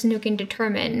only person who can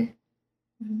determine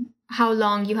how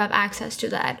long you have access to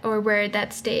that, or where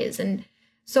that stays, and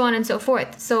so on and so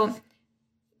forth. So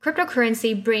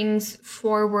cryptocurrency brings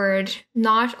forward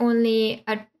not only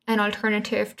an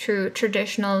alternative to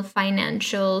traditional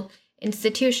financial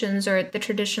institutions or the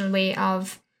traditional way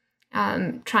of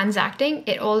transacting,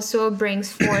 it also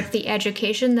brings forth the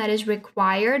education that is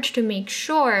required to make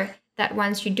sure that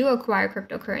once you do acquire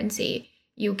cryptocurrency,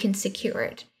 you can secure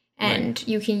it and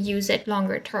you can use it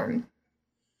longer term.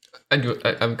 I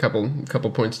have a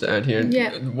couple points to add here.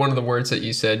 Yeah. One of the words that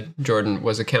you said, Jordan,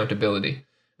 was accountability.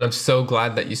 And I'm so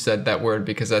glad that you said that word,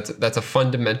 because that's a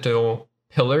fundamental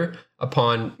pillar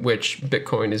upon which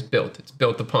Bitcoin is built. It's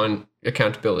built upon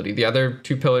accountability. The other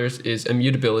two pillars is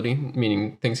immutability,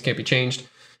 meaning things can't be changed,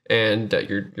 and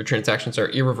your transactions are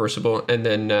irreversible, and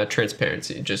then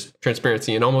transparency, just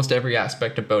transparency in almost every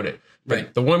aspect about it. But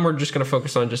Right. the one we're just going to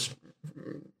focus on just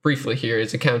briefly here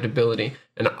is accountability,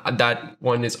 and that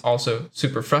one is also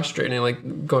super frustrating.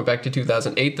 Like going back to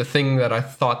 2008, the thing that I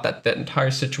thought that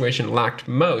entire situation lacked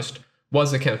most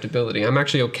was accountability. I'm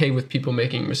actually okay with people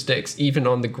making mistakes, even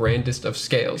on the grandest of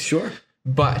scales. Sure.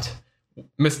 But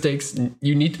mistakes,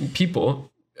 you need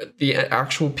people, the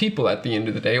actual people at the end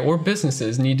of the day, or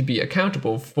businesses need to be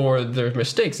accountable for their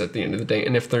mistakes at the end of the day.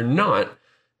 And if they're not,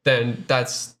 then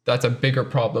that's a bigger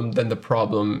problem than the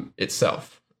problem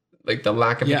itself. Like the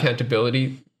lack of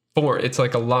accountability it's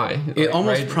like a lie. It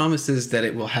almost promises that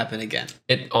it will happen again.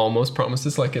 It almost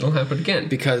promises like it'll happen again.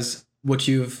 Because what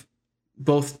you've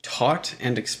both taught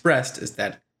and expressed is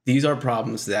that these are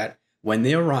problems that when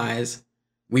they arise,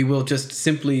 we will just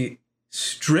simply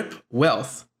strip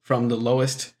wealth from the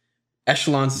lowest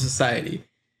echelons of society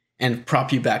and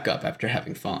prop you back up after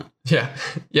having fallen. Yeah.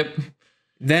 Yep.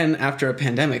 Then after a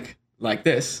pandemic like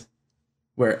this,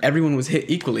 where everyone was hit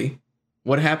equally,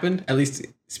 what happened? At least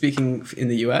speaking in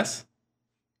the US,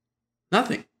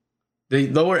 nothing. The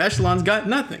lower echelons got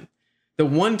nothing. The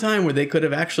one time where they could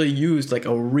have actually used like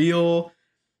a real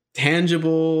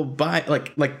tangible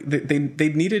they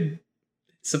needed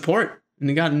support, and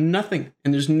they got nothing.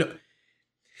 And there's no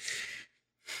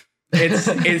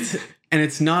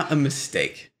it's not a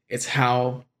mistake. It's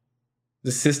how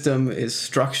the system is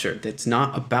structured. It's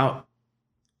not about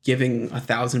giving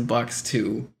 $1,000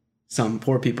 to some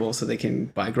poor people so they can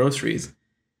buy groceries.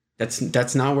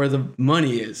 That's not where the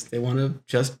money is. They want to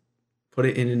just put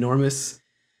it in enormous,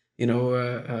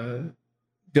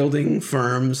 building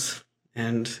firms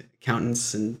and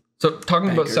accountants and. So talking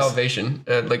bankers. about salvation,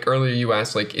 like earlier you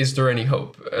asked, like, is there any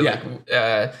hope?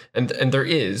 And there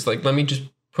is. Like, let me just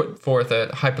put forth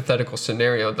a hypothetical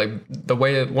scenario. Like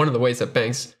one of the ways that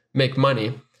banks make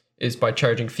money is by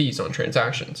charging fees on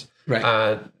transactions.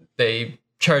 Right. They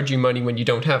charge you money when you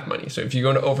don't have money. So if you go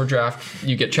into overdraft,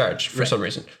 you get charged for some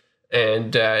reason.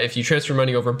 And if you transfer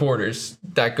money over borders,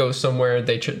 that goes somewhere,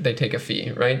 they take a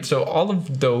fee, right? So all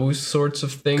of those sorts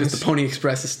of things. Because the Pony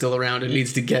Express is still around and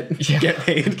needs to get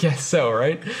paid. I guess so,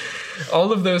 right?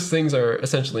 All of those things are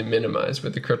essentially minimized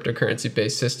with the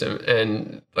cryptocurrency-based system.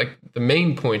 And like the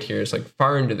main point here is like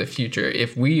far into the future,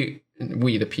 if we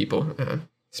the people,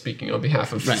 speaking on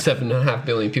behalf of 7.5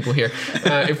 billion people here,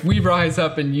 if we rise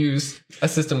up and use a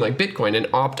system like Bitcoin and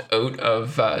opt out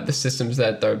of the systems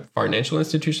that the financial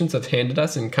institutions have handed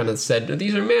us and kind of said,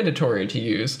 these are mandatory to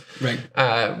use,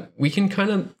 we can kind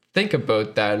of think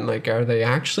about that and like, are they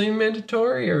actually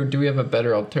mandatory, or do we have a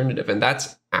better alternative? And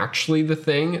that's actually the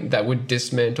thing that would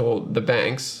dismantle the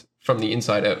banks from the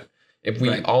inside out. If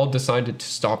we all decided to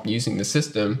stop using the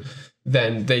system,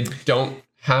 then they don't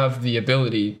have the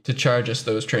ability to charge us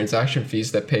those transaction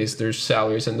fees that pays their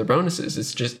salaries and their bonuses.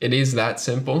 It is that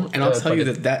simple. And I'll tell you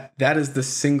that is the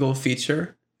single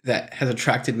feature that has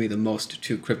attracted me the most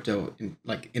to crypto in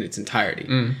its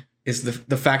entirety. Is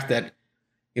the fact that,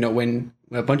 when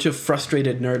a bunch of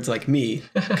frustrated nerds like me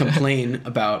complain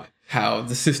about how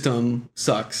the system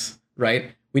sucks,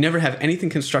 right? We never have anything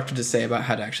constructive to say about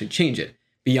how to actually change it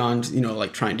beyond,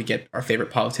 like trying to get our favorite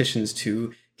politicians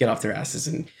to get off their asses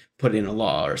and put in a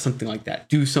law or something like that.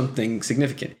 Do something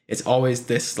significant. It's always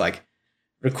this like,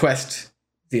 request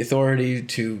the authority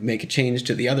to make a change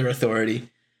to the other authority.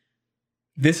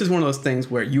 This is one of those things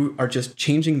where you are just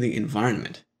changing the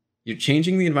environment. You're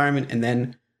changing the environment, and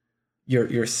then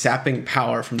you're sapping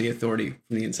power from the authority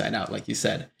from the inside out, like you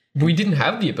said. We didn't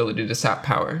have the ability to sap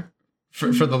power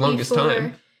for the longest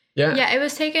time. Yeah, it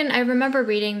was taken. I remember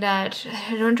reading that.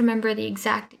 I don't remember the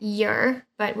exact year,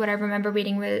 but what I remember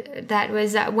reading was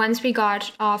that once we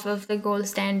got off of the gold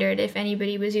standard, if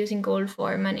anybody was using gold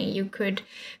for money, you could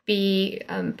be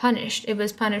punished. It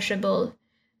was punishable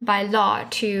by law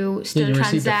to still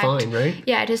transact. Received a fine, right?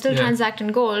 Yeah, to still transact in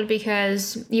gold,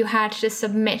 because you had to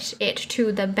submit it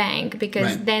to the bank,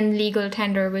 because then legal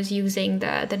tender was using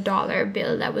the dollar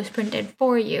bill that was printed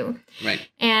for you. Right.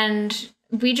 And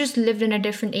we just lived in a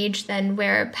different age then,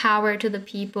 where power to the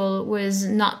people was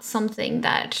not something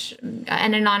that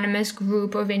an anonymous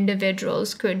group of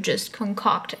individuals could just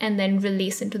concoct and then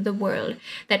release into the world.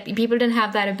 That people didn't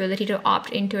have that ability to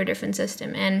opt into a different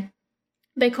system. And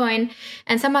Bitcoin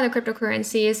and some other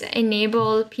cryptocurrencies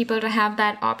enable people to have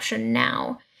that option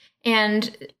now.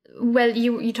 And well,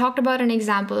 you talked about an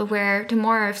example where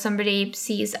tomorrow, if somebody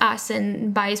sees us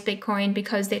and buys Bitcoin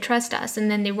because they trust us, and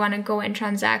then they want to go and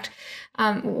transact,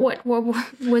 what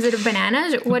was it,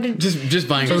 bananas? What did just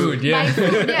buying food? buy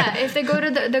food? Yeah, if they go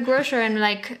to the grocer and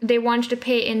like they want to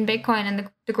pay in Bitcoin, and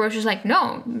the grocer's like,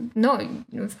 no,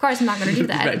 of course I'm not going to do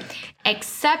that. Right.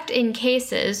 Except in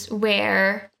cases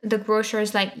where the grocer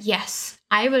is like, yes,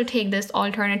 I will take this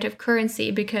alternative currency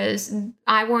because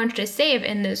I want to save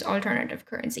in this alternative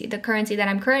currency. The currency that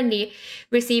I'm currently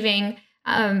receiving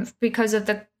because of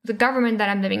the government that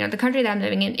I'm living in, the country that I'm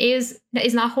living in, is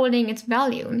not holding its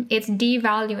value. It's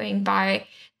devaluing by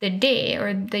the day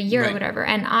or the year or whatever.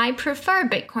 And I prefer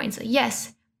Bitcoin. So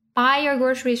yes, buy your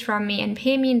groceries from me and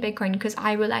pay me in Bitcoin because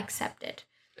I will accept it.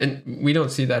 And we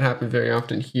don't see that happen very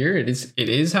often here. It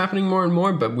is happening more and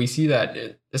more, but we see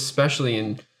that especially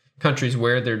in countries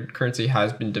where their currency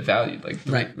has been devalued.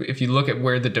 Like if you look at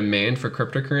where the demand for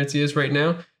cryptocurrency is right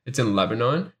now, it's in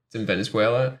Lebanon, it's in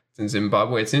Venezuela, it's in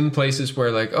Zimbabwe, it's in places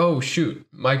where like, oh shoot,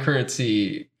 my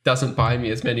currency doesn't buy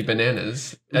me as many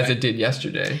bananas as it did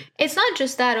yesterday. It's not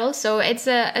just that also. It's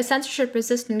a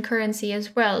censorship-resistant currency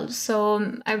as well.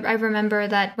 So I remember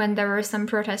that when there were some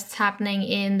protests happening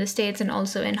in the States and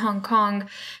also in Hong Kong,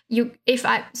 if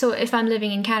I'm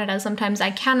living in Canada, sometimes I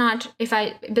cannot, if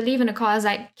I believe in a cause,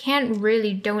 I can't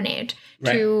really donate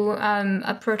to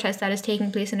a protest that is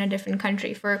taking place in a different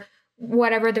country for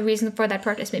whatever the reason for that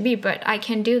protest may be. But I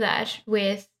can do that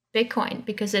with Bitcoin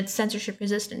because it's censorship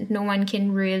resistant. No one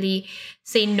can really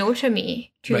say no to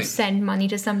me to send money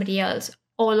to somebody else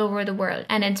all over the world.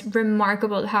 And it's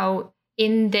remarkable how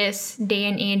in this day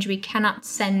and age we cannot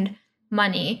send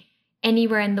money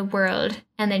anywhere in the world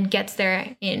and then gets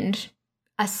there in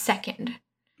a second.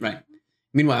 Right.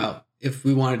 Meanwhile, if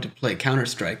we wanted to play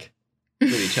Counter-Strike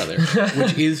with each other,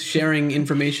 which is sharing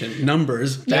information,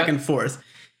 numbers back and forth,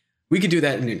 we could do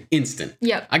that in an instant.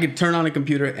 Yep. I could turn on a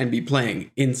computer and be playing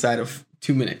inside of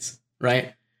 2 minutes,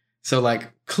 right? So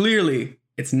like clearly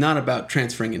it's not about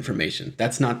transferring information.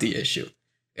 That's not the issue.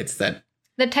 It's that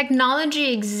the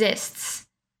technology exists.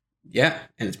 Yeah,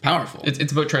 and it's powerful.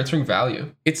 It's about transferring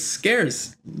value. It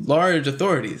scares large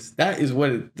authorities. That is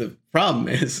what the problem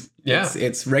is. Yeah.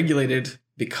 It's regulated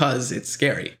because it's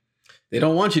scary. They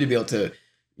don't want you to be able to,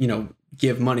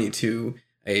 give money to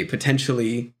a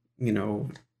potentially,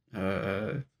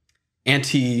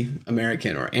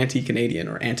 anti-American or anti-Canadian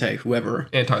or anti-whoever.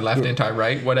 Anti-left,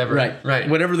 anti-right, whatever. Right.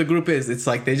 Whatever the group is, it's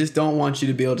like they just don't want you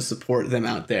to be able to support them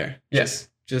out there. Yes.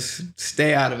 Just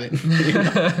stay out of it.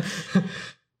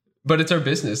 But it's our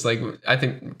business. Like, I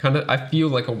think I feel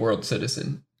like a world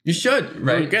citizen. You should.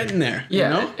 Right. We're getting there.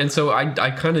 Yeah. And so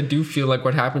I kind of do feel like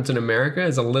what happens in America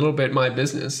is a little bit my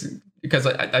business because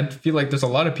I feel like there's a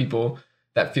lot of people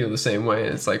that feel the same way.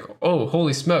 It's like, oh,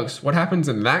 holy smokes, what happens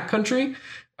in that country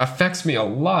affects me a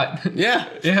lot. Yeah.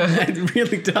 It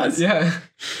really does. Yeah.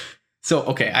 So,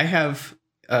 okay, I have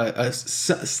a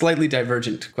slightly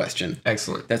divergent question.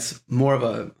 Excellent. That's more of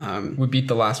a... we beat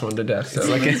the last one to death. So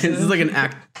this is like an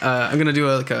act... I'm going to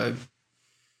do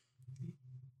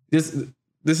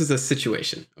This is a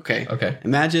situation, okay? Okay.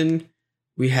 Imagine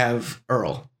we have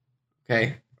Earl,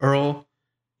 okay? Earl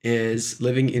is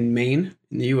living in Maine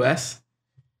in the U.S.,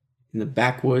 in the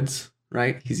backwoods,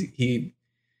 right? He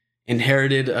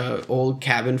inherited an old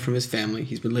cabin from his family.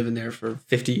 He's been living there for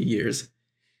 50 years.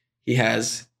 He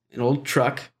has an old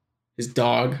truck, his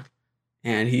dog,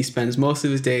 and he spends most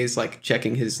of his days like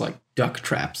checking his like duck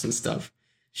traps and stuff,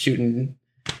 shooting,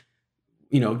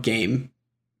 game.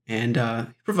 And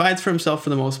he provides for himself for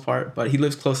the most part, but he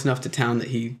lives close enough to town that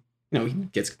he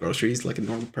gets groceries like a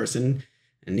normal person.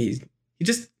 and he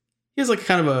has like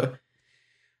kind of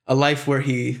a life where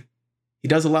he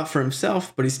does a lot for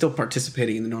himself, but he's still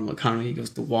participating in the normal economy. He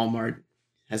goes to Walmart,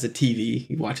 has a TV,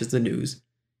 he watches the news.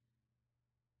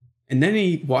 And then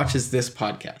he watches this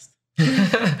podcast.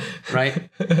 Right?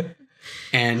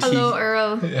 And hello,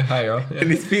 Earl. Yeah, hi, Earl. Yeah.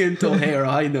 And he's being told, hey, Earl,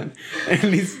 how you doing?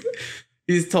 And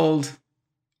he's told,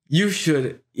 you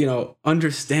should,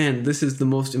 understand this is the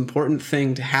most important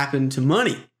thing to happen to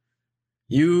money.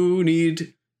 You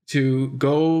need to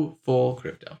go full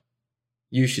crypto.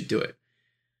 You should do it.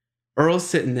 Earl's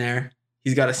sitting there.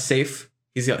 He's got a safe.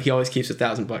 He always keeps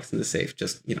 $1,000 in the safe.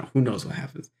 Just, who knows what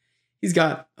happens. He's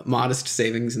got modest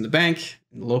savings in the bank,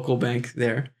 in the local bank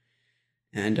there.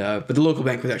 And but the local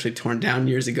bank was actually torn down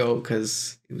years ago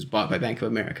because it was bought by Bank of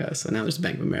America. So now there's a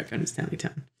Bank of America in his tiny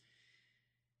town.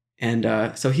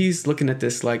 And so he's looking at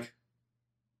this like,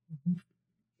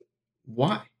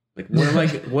 why? Like,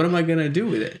 what am I gonna do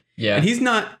with it? Yeah. And he's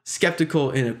not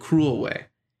skeptical in a cruel way.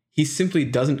 He simply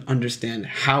doesn't understand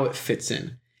how it fits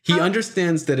in. He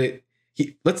understands that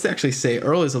let's actually say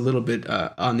Earl is a little bit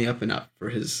on the up and up for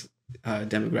his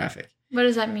demographic. What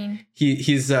does that mean?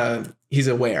 He's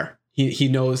aware. He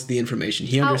knows the information.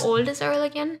 How old is Earl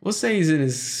again? We'll say he's in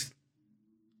his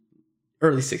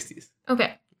early 60s.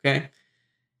 Okay.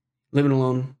 Living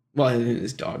alone. Well, and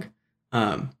his dog.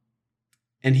 And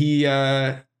he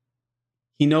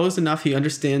knows enough. He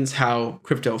understands how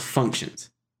crypto functions.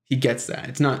 He gets that.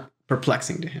 It's not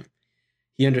perplexing to him.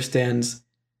 He understands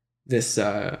this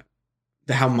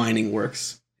how mining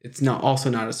works. It's also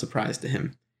not a surprise to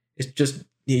him.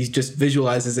 He just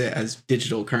visualizes it as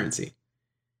digital currency.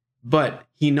 But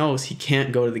he knows he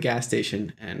can't go to the gas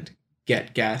station and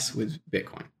get gas with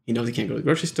Bitcoin. He knows he can't go to the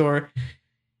grocery store.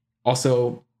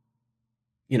 Also,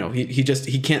 he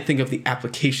can't think of the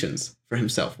applications for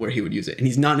himself where he would use it. And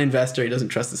he's not an investor. He doesn't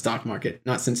trust the stock market,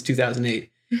 not since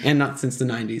 2008 and not since the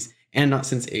 90s and not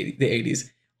since the 80s.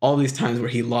 All these times where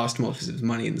he lost most of his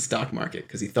money in the stock market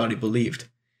because he thought he believed.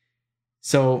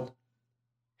 So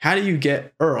how do you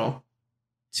get Earl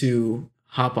to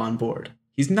hop on board?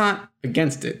 He's not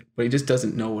against it, but he just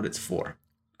doesn't know what it's for.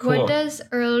 Cool. What does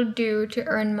Earl do to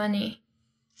earn money?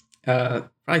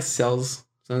 Probably sells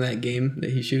some of that game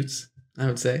that he shoots, I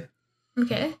would say.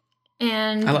 Okay.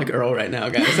 And I like Earl right now,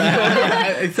 guys.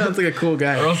 It sounds like a cool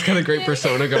guy. Earl's got a great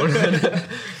persona going on.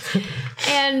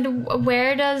 And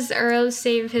where does Earl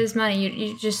save his money?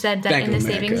 You just said that Bank in the of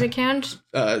America. savings account?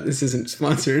 This isn't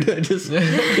sponsored. I just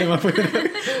came up with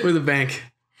a bank.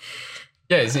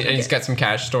 Yeah, and he's got some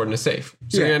cash stored in a safe.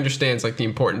 So he Yeah. understands like the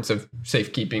importance of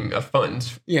safekeeping of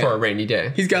funds for a rainy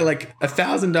day. He's got like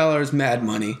 $1,000 mad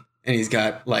money, and he's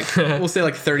got like we'll say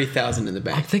like 30,000 in the I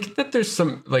bank. think that there's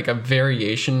some like a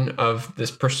variation of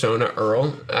this persona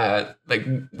Earl. Like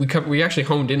we actually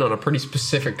honed in on a pretty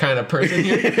specific kind of person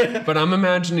here. But I'm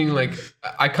imagining like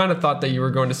I kind of thought that you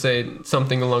were going to say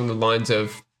something along the lines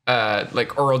of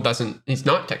like Earl he's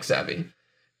not tech savvy.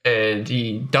 And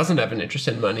he doesn't have an interest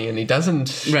in money, and he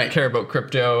doesn't care about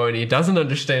crypto, and he doesn't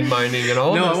understand mining and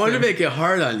all. No, those I wanted things. to make it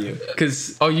hard on you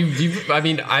because I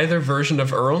mean, either version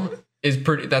of Earl is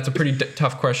pretty. That's a pretty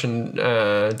tough question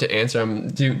to answer.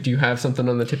 Do you have something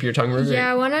on the tip of your tongue, Margaret?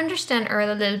 Yeah, I want to understand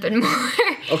Earl a little bit more.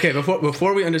 Okay,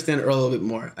 before we understand Earl a little bit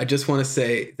more, I just want to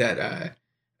say that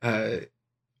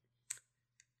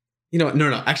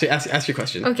no. Actually, ask your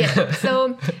question. Okay,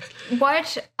 so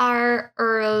what are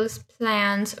Earl's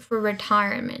plans for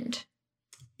retirement?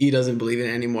 He doesn't believe in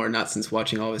it anymore. Not since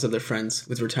watching all of his other friends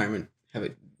with retirement have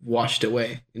it washed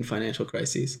away in financial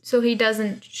crises. So he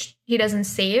doesn't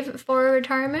save for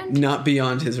retirement? Not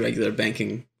beyond his regular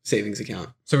banking savings account.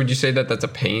 So would you say that that's a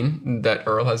pain that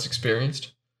Earl has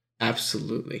experienced?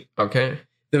 Absolutely. Okay.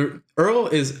 The Earl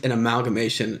is an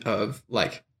amalgamation of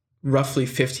like roughly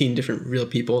 15 different real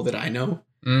people that I know.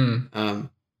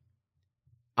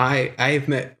 I have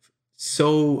met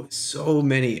so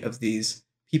many of these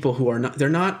people who they're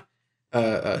not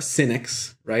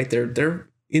cynics, right? They're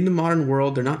in the modern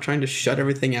world. They're not trying to shut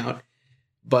everything out,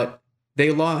 but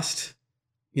they lost,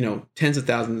 tens of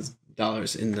thousands of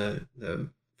dollars in the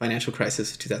financial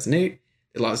crisis of 2008.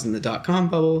 They lost in the .com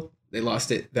bubble. They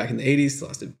lost it back in the 80s. They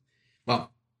lost it.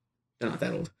 Well, they're not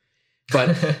that old,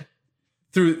 but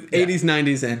through 80s,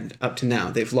 90s, and up to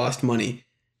now, they've lost money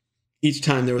each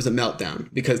time there was a meltdown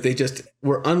because they just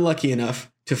were unlucky enough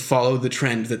to follow the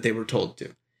trend that they were told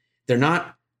to. They're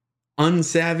not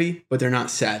unsavvy, but they're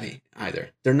not savvy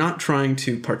either. They're not trying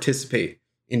to participate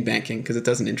in banking because it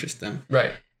doesn't interest them.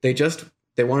 Right. They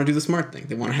want to do the smart thing.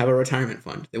 They want to have a retirement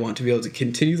fund. They want to be able to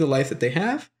continue the life that they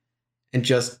have and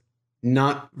just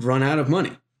not run out of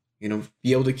money,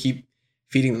 be able to keep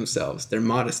feeding themselves. They're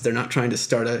modest. They're not trying to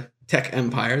start a tech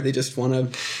empire. They just want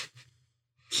to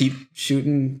keep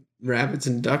shooting rabbits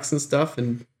and ducks and stuff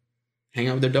and hang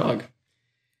out with their dog.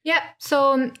 Yeah,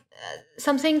 so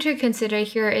something to consider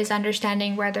here is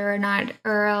understanding whether or not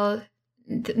Earl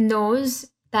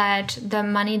knows that the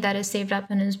money that is saved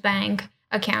up in his bank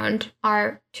account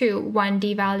are, one,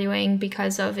 devaluing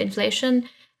because of inflation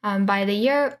by the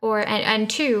year, and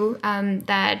two,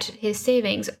 that his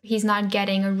savings, he's not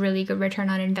getting a really good return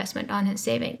on investment on his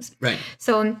savings. Right.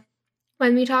 So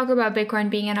when we talk about Bitcoin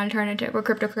being an alternative or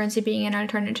cryptocurrency being an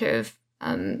alternative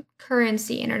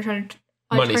currency, an alternative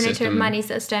money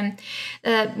system,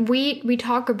 we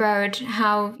talk about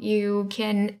how you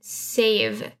can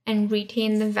save and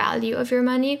retain the value of your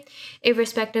money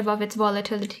irrespective of its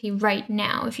volatility right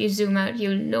now. If you zoom out,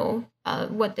 you'll know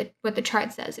what the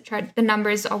chart says. The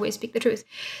numbers always speak the truth.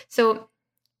 So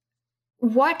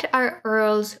what are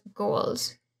Earl's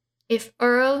goals? If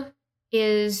Earl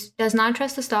does not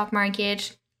trust the stock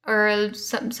market, Earl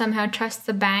somehow trusts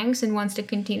the banks and wants to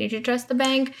continue to trust the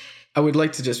bank. I would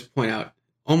like to just point out,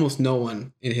 almost no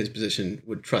one in his position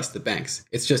would trust the banks.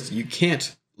 It's just you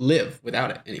can't live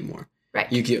without it anymore. Right.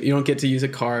 You don't get to use a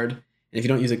card, and if you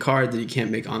don't use a card, then you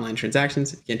can't make online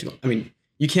transactions.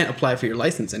 You can't apply for your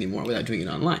license anymore without doing it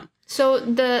online. So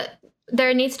there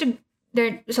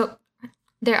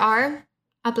are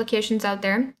applications out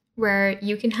there where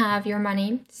you can have your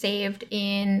money saved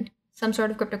in some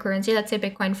sort of cryptocurrency, let's say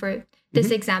Bitcoin for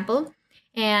this example.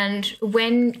 And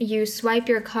when you swipe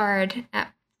your card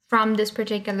from this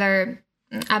particular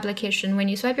application, when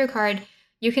you swipe your card,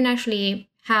 you can actually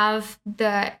have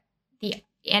the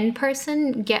end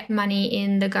person get money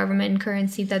in the government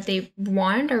currency that they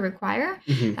want or require,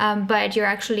 but you're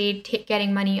actually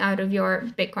getting money out of your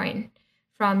Bitcoin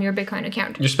from your Bitcoin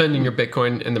account. You're spending your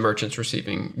Bitcoin and the merchant's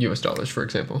receiving US dollars, for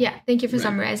example. Yeah, thank you for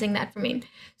summarizing that for me.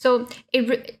 So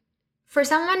for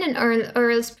someone in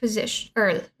Earl's position,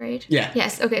 Earl, right? Yeah.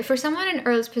 Yes, okay. For someone in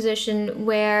Earl's position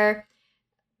where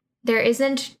there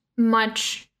isn't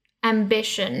much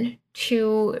ambition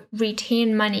to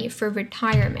retain money for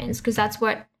retirements, because that's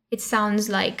what it sounds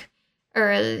like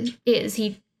Earl is.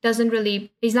 He's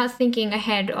not thinking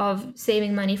ahead of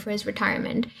saving money for his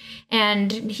retirement.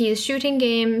 And he is shooting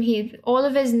game. All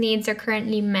of his needs are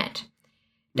currently met.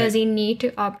 Does he need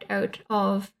to opt out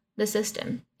of the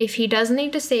system? If he doesn't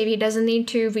need to save, he doesn't need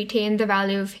to retain the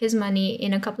value of his money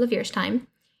in a couple of years' time,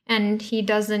 and he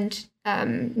doesn't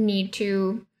need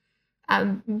to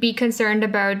be concerned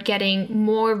about getting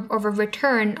more of a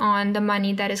return on the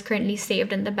money that is currently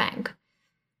saved in the bank.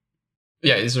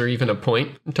 Yeah, is there even a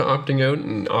point to opting out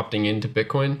and opting into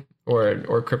Bitcoin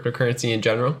or cryptocurrency in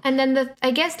general? And then the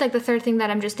third thing that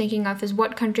I'm just thinking of is,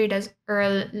 what country does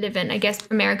Earl live in? I guess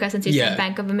America, since you said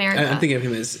Bank of America. I'm thinking of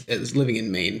him as living in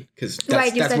Maine, because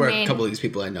that's where Maine. A couple of these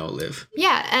people I know live.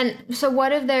 Yeah, and so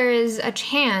what if there is a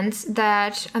chance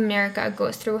that America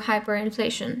goes through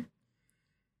hyperinflation?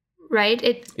 Right?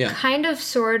 It's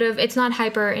not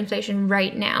hyperinflation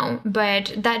right now,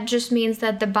 but that just means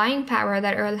that the buying power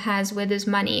that Earl has with his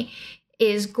money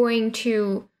is going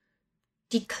to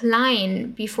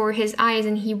decline before his eyes,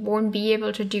 and he won't be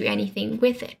able to do anything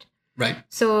with it. Right.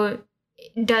 So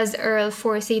does Earl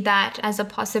foresee that as a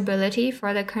possibility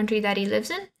for the country that he lives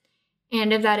in?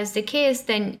 And if that is the case,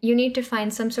 then you need to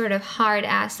find some sort of hard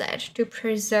asset to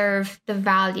preserve the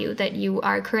value that you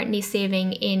are currently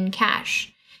saving in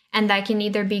cash. And that can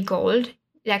either be gold,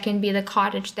 that can be the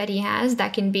cottage that he has,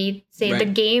 that can be, say, the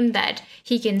game that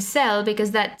he can sell,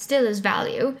 because that still is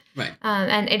value. Right.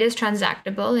 And it is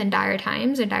transactable in dire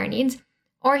times and dire needs.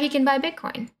 Or he can buy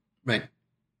Bitcoin. Right.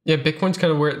 Yeah, Bitcoin's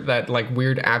kind of that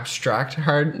weird abstract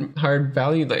hard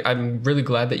value. Like, I'm really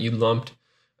glad that you lumped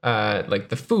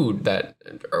the food that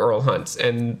Earl hunts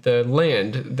and the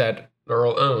land that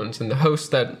Earl owns and the house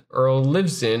that Earl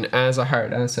lives in as a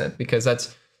hard asset, because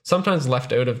that's sometimes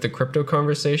left out of the crypto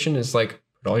conversation. Is like,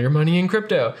 put all your money in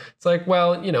crypto. It's like,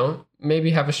 well, maybe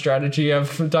have a strategy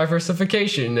of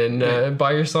diversification and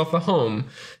buy yourself a home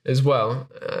as well.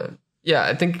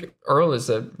 I think Earl is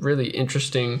a really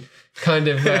interesting kind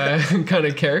of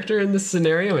character in this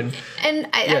scenario.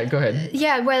 And go ahead.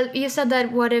 Yeah, well, you said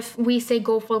that what if we say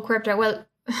go full crypto? Well,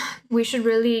 we should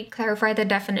really clarify the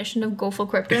definition of go full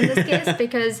crypto in this case,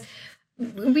 because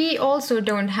we also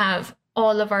don't have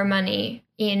all of our money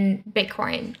in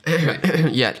Bitcoin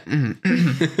yet.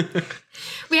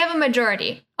 We have a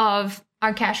majority of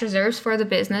our cash reserves for the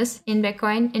business in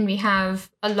Bitcoin, and we have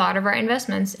a lot of our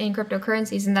investments in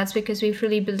cryptocurrencies, and that's because we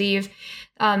really believe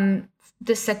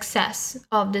the success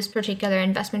of this particular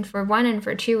investment, for one, and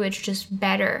for two, it's just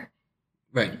better.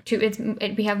 Right.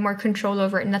 We have more control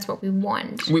over it, and that's what we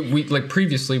want. We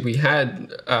previously we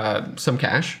had some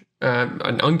cash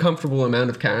an uncomfortable amount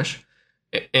of cash.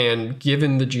 And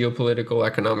given the geopolitical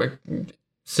economic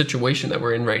situation that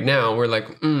we're in right now, we're like,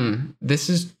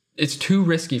 it's too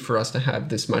risky for us to have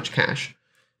this much cash.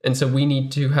 And so we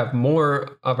need to have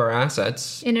more of our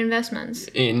assets in investments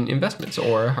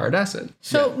or a hard asset.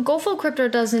 So go full crypto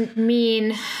doesn't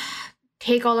mean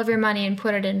take all of your money and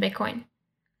put it in Bitcoin.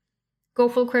 Go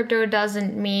full crypto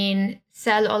doesn't mean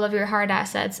sell all of your hard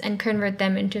assets and convert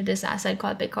them into this asset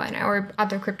called Bitcoin or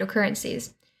other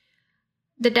cryptocurrencies.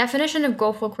 The definition of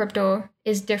go full crypto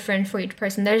is different for each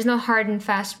person. There's no hard and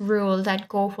fast rule that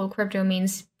go full crypto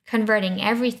means converting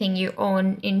everything you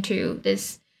own into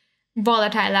this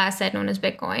volatile asset known as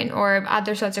Bitcoin or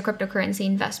other sorts of cryptocurrency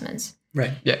investments.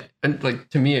 Right. Yeah. And like,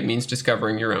 to me, it means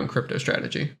discovering your own crypto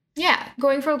strategy. Yeah.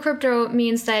 Going full crypto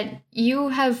means that you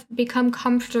have become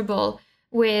comfortable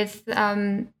with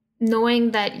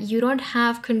knowing that you don't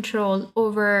have control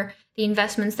over the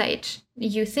investments that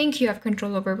you think you have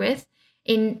control over with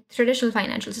in traditional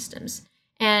financial systems.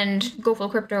 And go full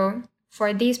crypto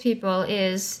for these people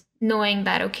is knowing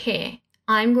that, okay,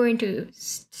 I'm going to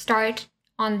start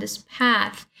on this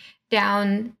path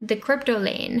down the crypto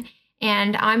lane,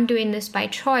 and I'm doing this by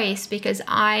choice because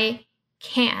I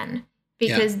can.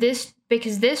 Because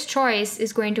this choice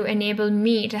is going to enable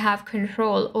me to have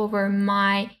control over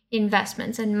my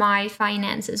investments and my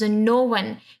finances. And no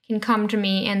one can come to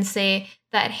me and say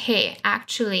that, hey,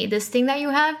 actually, this thing that you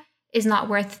have is not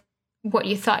worth what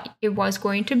you thought it was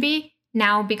going to be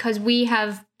now, because we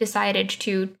have decided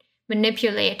to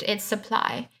manipulate its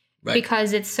supply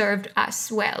because it served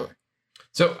us well.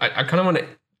 So I kind of want to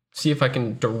see if I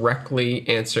can directly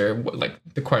answer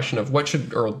the question of what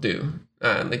should Earl do.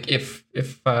 If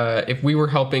we were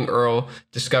helping Earl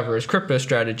discover his crypto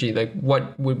strategy, like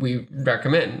what would we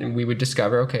recommend? And we would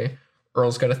discover, okay,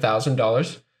 Earl's got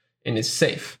 $1,000 in his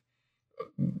safe.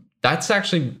 That's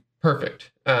actually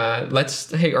perfect.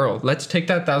 Hey Earl, let's take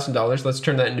that $1,000. Let's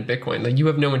turn that into Bitcoin. Like, you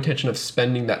have no intention of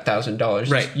spending that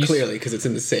 $1,000, right? Clearly, because it's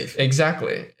in the safe.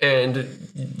 Exactly, and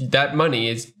that money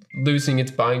is losing its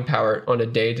buying power on a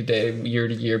day-to-day,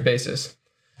 year-to-year basis,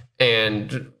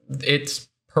 and it's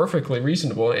perfectly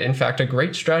reasonable. In fact, a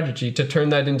great strategy to turn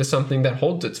that into something that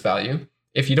holds its value.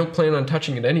 If you don't plan on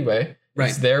touching it anyway,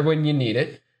 it's there when you need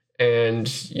it. And,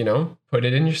 put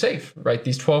it in your safe. Write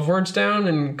these 12 words down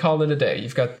and call it a day.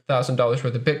 You've got $1,000 worth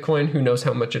of Bitcoin. Who knows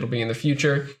how much it'll be in the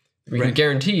future? We can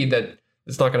guarantee that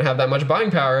it's not going to have that much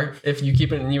buying power if you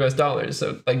keep it in US dollars.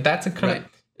 So, that's a kind of...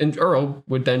 And Earl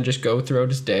would then just go throughout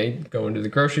his day, go into the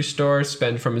grocery store,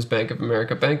 spend from his Bank of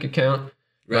America bank account,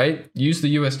 right? Use the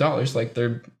US dollars like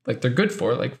they're good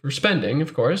for spending,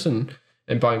 of course, and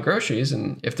buying groceries.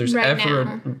 And if there's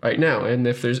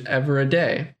if there's ever a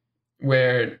day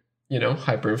where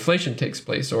hyperinflation takes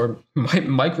place, or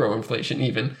microinflation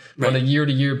even, on a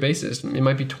year-to-year basis, it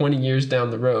might be 20 years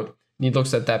down the road, and he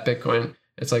looks at that Bitcoin,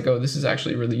 it's like, oh, this is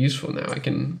actually really useful now. I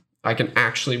can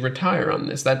actually retire on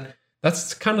this.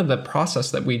 That's kind of the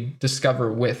process that we discover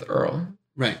with Earl.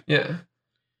 Right. Yeah.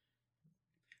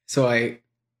 So I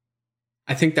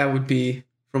think that would be,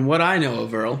 from what I know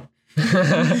of Earl,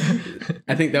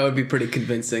 I think that would be pretty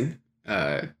convincing.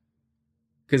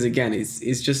 Because again,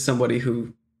 he's just somebody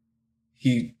who,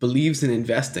 he believes in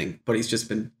investing, but he's just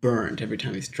been burned every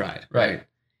time he's tried. Right.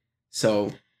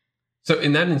 So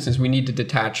in that instance, we need to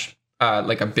detach a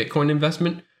Bitcoin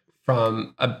investment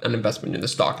from an investment in the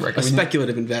stock market. A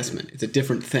speculative investment. It's a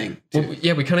different thing. Well,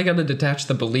 we kind of got to detach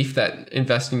the belief that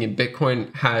investing in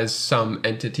Bitcoin has some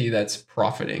entity that's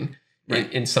profiting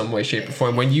in some way, shape, or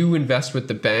form. When you invest with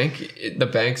the bank, the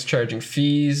bank's charging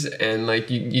fees, and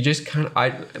you just kind of,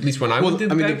 at least when I went to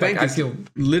the bank, I feel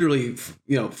literally,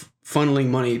 funneling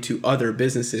money to other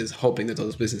businesses, hoping that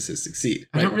those businesses succeed.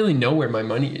 Right? I don't really know where my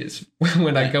money is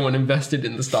when I go and invest it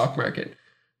in the stock market,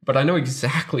 but I know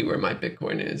exactly where my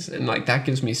Bitcoin is, and that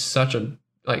gives me such a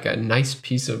nice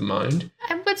peace of mind.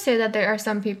 I would say that there are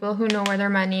some people who know where their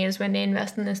money is when they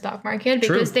invest in the stock market,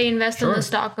 because they invest in the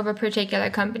stock of a particular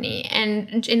company.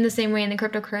 And in the same way, in the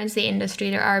cryptocurrency industry,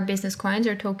 there are business coins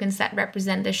or tokens that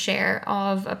represent the share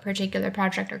of a particular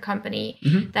project or company.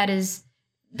 Mm-hmm.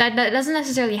 That doesn't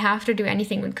necessarily have to do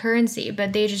anything with currency,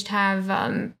 but they just have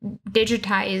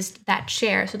digitized that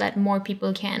share so that more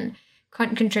people can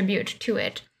contribute to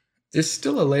it. There's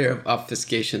still a layer of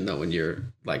obfuscation, though, when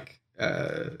you're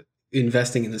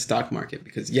investing in the stock market,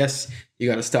 because yes, you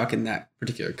got a stock in that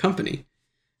particular company,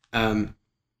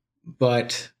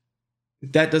 but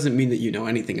that doesn't mean that you know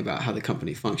anything about how the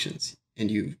company functions, and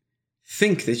you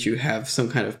think that you have some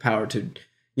kind of power to,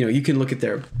 you can look at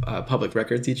their public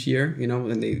records each year,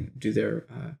 when they do their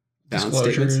balance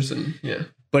statements,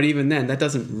 but even then, that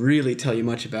doesn't really tell you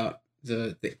much about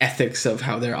the ethics of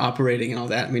how they're operating and all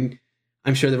that. I mean,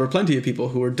 I'm sure there were plenty of people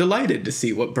who were delighted to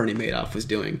see what Bernie Madoff was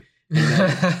doing.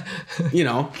 And, you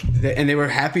know, and they were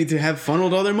happy to have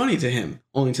funneled all their money to him,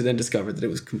 only to then discover that it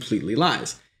was completely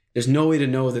lies. There's no way to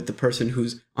know that the person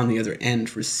who's on the other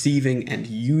end receiving and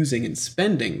using and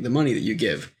spending the money that you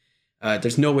give,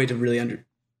 there's no way to really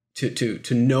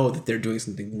to know that they're doing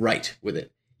something right with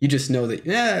it. You just know that,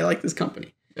 yeah, I like this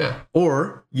company. Yeah.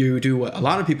 Or you do what a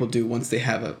lot of people do once they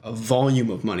have a volume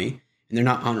of money and they're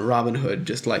not on Robinhood,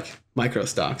 just like micro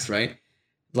stocks, right?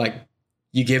 Like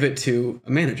you give it to a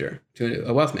manager, to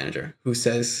a wealth manager who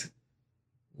says,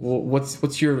 well,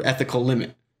 what's your ethical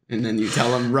limit? And then you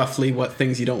tell them roughly what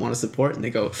things you don't want to support. And they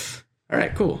go, all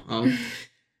right, cool.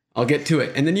 I'll get to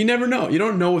it. And then you never know. You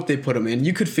don't know if they put them in.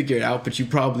 You could figure it out, but you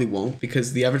probably won't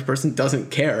because the average person doesn't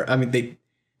care. I mean,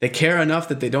 they care enough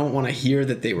that they don't want to hear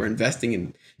that they were investing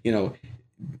in, you know,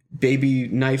 baby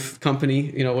knife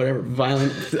company, you know, whatever,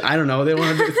 violent, I don't know. They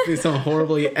want to do some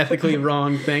horribly ethically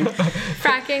wrong thing.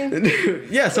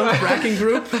 Fracking. Yeah, some fracking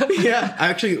group. Yeah.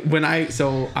 Actually,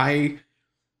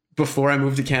 before I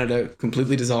moved to Canada,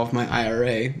 completely dissolved my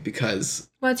IRA because...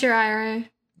 What's your IRA?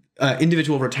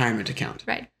 Individual retirement account.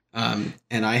 Right.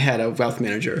 And I had a wealth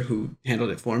manager who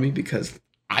handled it for me because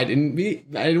I didn't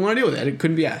want to deal with it. I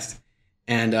couldn't be asked.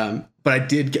 And but I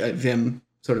did give him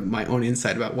sort of my own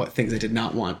insight about what things I did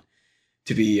not want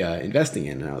to be investing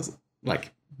in. And I was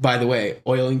like, by the way,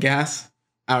 oil and gas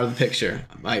out of the picture.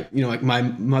 My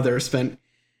mother spent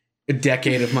a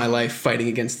decade of my life fighting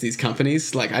against these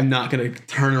companies. Like, I'm not going to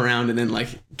turn around and then like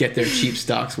get their cheap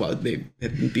stocks while they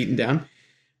have been beaten down.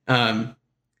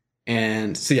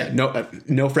 And so yeah, no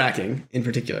fracking in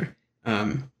particular.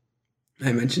 I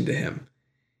mentioned to him,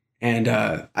 and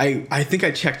I think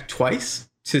I checked twice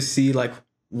to see like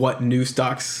what new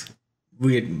stocks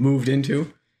we had moved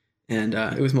into, and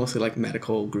it was mostly like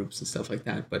medical groups and stuff like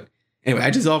that. But anyway,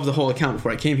 I dissolved the whole account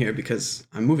before I came here because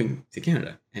I'm moving to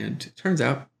Canada, and it turns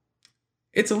out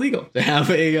it's illegal to have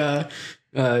a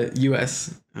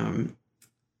U.S.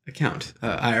 Account,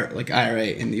 IRA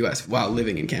in the U.S. while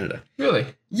living in Canada. Really?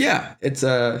 Yeah, it's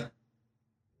that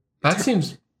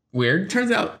seems weird.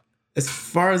 Turns out, as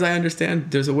far as I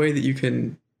understand, there's a way that you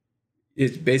can.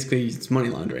 It's money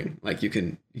laundering. Like you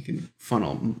can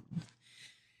funnel.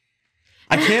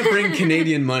 I can't bring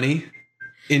Canadian money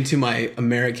into my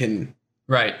American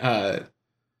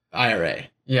IRA.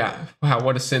 Yeah. Wow,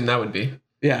 what a sin that would be.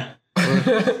 Yeah.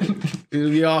 It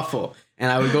would be awful.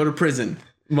 And I would go to prison,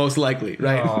 most likely,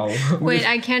 right? Oh. Wait,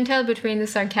 I can't tell between the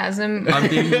sarcasm. I'm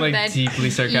being like deeply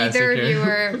sarcastic. Either of you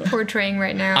are portraying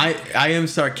right now. I am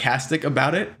sarcastic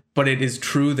about it, but it is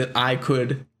true that I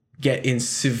could get in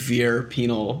severe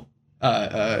penal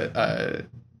I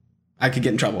could get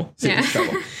in trouble. Serious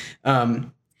trouble.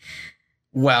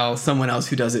 While someone else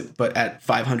who does it but at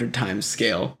 500 times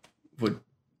scale would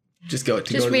just go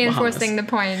to reinforcing the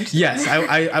point. Yes,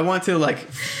 I want to, like,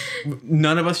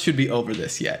 none of us should be over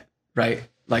this yet, right?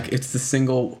 Like, it's the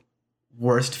single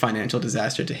worst financial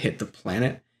disaster to hit the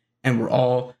planet, and we're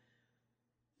all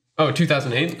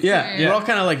 2008. Yeah, we're all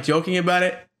kind of like joking about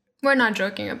it. We're not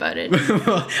joking about it.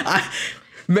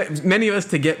 Many of us,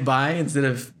 to get by instead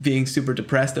of being super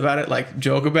depressed about it, like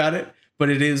joke about it,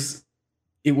 but it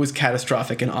was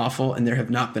catastrophic and awful, and there have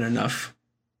not been enough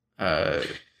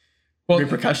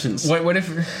repercussions. What if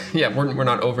we're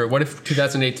not over it? What if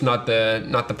 2008's not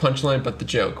the punchline but the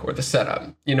joke or the setup?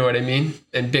 You know what I mean?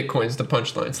 And Bitcoin's the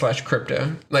punchline /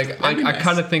 crypto. Like I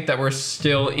kind of think that we're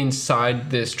still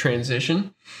inside this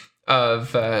transition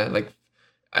of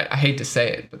I hate to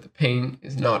say it, but the pain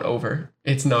is not over.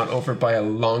 It's not over by a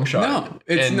long shot. No,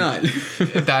 it's not.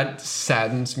 That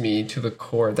saddens me to the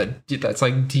core. That's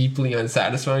like deeply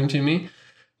unsatisfying to me.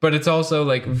 But it's also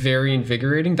like very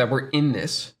invigorating that we're in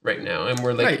this right now, and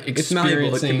we're like experiencing. It's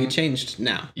malleable. It can be changed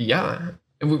now. Yeah,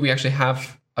 and we actually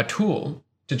have a tool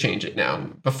to change it now.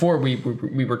 Before we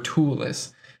were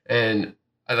toolless, and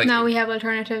now we have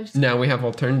alternatives. Now we have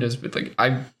alternatives, but like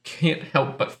I can't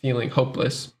help but feeling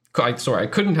hopeless. I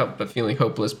couldn't help but feeling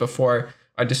hopeless before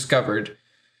I discovered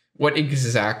what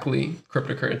exactly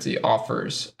cryptocurrency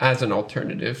offers as an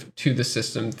alternative to the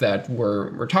systems that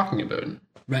we're talking about.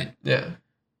 Right. Yeah.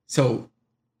 So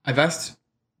I've asked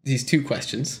these two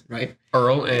questions, right?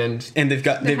 Earl and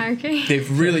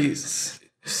they've really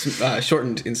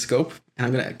shortened in scope, and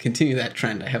I'm going to continue that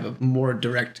trend. I have a more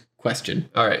direct question.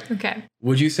 All right. Okay.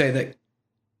 Would you say that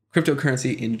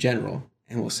cryptocurrency in general,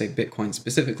 and we'll say Bitcoin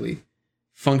specifically,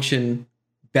 function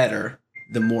better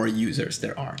the more users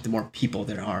there are, the more people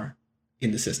there are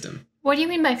in the system? What do you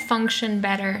mean by function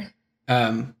better?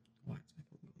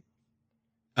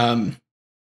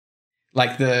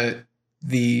 Like the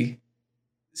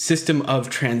system of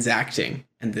transacting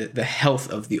and the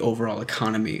health of the overall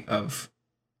economy of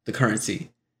the currency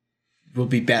will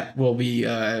be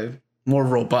more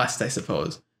robust, I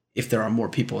suppose, if there are more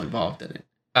people involved in it.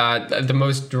 The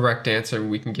most direct answer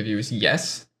we can give you is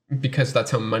yes, because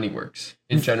that's how money works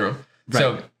in general. Right.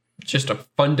 So just a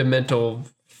fundamental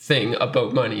thing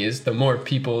about money is the more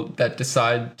people that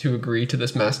decide to agree to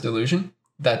this mass delusion,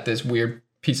 that this weird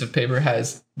piece of paper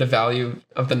has the value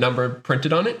of the number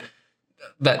printed on it,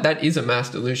 that is a mass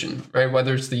delusion, right?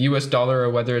 Whether it's the US dollar or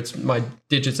whether it's my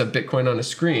digits of Bitcoin on a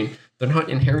screen, they're not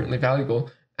inherently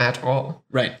valuable at all.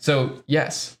 Right. So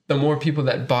yes, the more people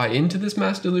that buy into this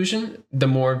mass delusion, the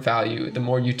more value, the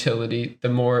more utility,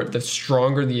 the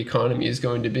stronger the economy is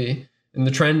going to be. And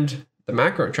the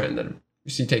macro trend that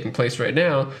we see taking place right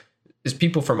now is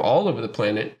people from all over the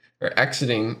planet are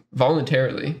exiting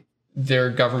voluntarily their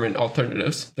government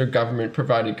alternatives, their government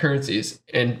provided currencies,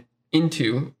 and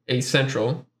into a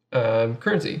central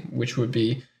currency, which would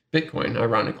be Bitcoin,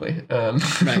 ironically,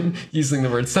 Right. using the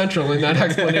word central in that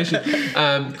explanation.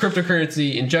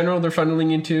 Cryptocurrency in general, they're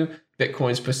funneling into.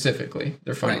 Bitcoin specifically,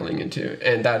 they're funneling into.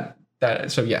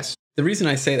 And so yes. The reason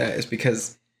I say that is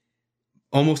because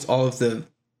almost all of the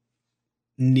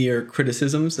near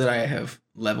criticisms that I have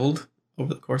leveled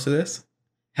over the course of this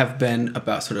have been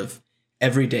about sort of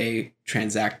everyday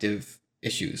transactive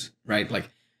issues, right? Like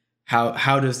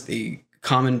how does the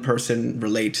common person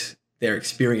relate their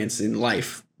experience in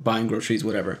life, buying groceries,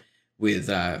 whatever, with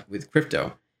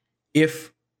crypto?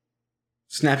 If,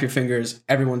 snap your fingers,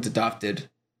 everyone's adopted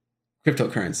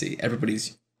cryptocurrency,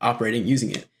 everybody's operating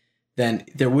using it, then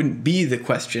there wouldn't be the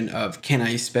question of, can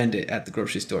I spend it at the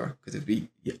grocery store? Because it'd be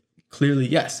clearly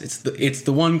yes. It's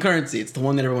the one currency. It's the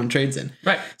one that everyone trades in.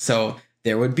 Right. So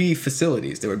there would be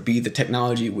facilities. There would be the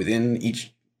technology within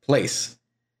each place.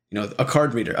 A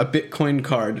card reader, a Bitcoin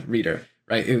card reader,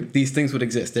 right? These things would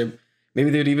exist. Maybe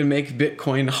they would even make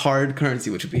Bitcoin hard currency,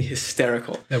 which would be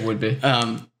hysterical. That would be.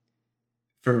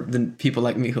 For the people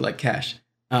like me who like cash.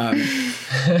 But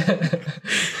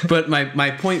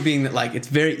my point being that, like, it's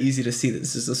very easy to see that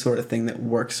this is the sort of thing that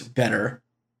works better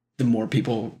the more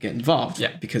people get involved.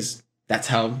 Yeah. Because that's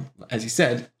how, as you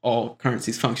said, all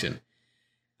currencies function.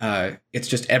 It's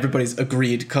just everybody's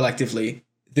agreed collectively,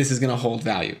 this is going to hold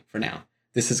value for now.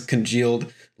 This is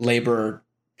congealed labor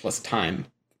plus time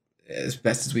as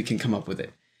best as we can come up with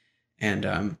it.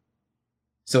 And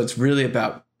so it's really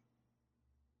about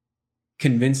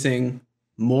convincing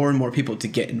more and more people to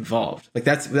get involved. Like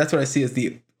that's what I see as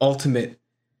the ultimate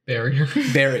barrier.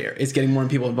 It's getting more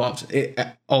people involved.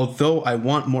 Although I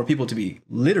want more people to be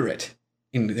literate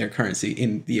in their currency,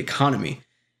 in the economy,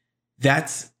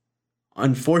 that's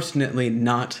unfortunately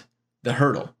not the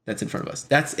hurdle that's in front of us.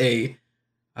 That's a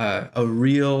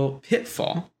real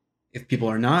pitfall if people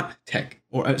are not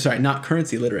not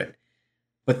currency literate.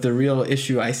 But the real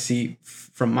issue I see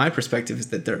from my perspective is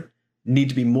that there need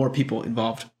to be more people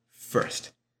involved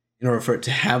first in order for it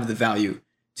to have the value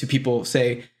to people,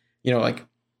 say, like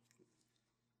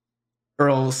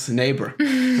Earl's neighbor,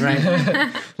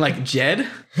 right? Like Jed.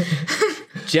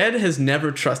 Jed has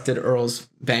never trusted Earl's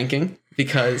banking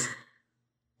because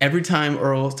every time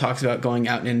Earl talks about going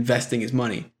out and investing his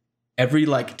money, every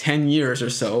 10 years or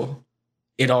so,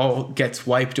 it all gets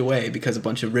wiped away because a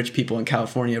bunch of rich people in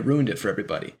California ruined it for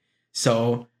everybody.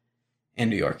 And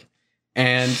New York.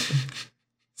 And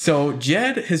so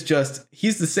Jed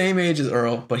he's the same age as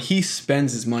Earl, but he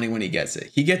spends his money when he gets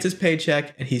it. He gets his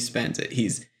paycheck and he spends it.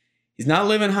 He's not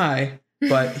living high,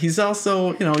 but he's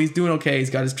also, he's doing okay. He's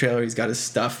got his trailer, he's got his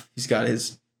stuff, he's got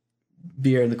his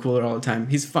beer in the cooler all the time.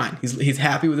 He's fine. He's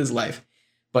happy with his life.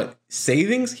 But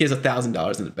savings, he has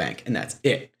 $1,000 in the bank, and that's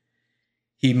it.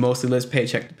 He mostly lives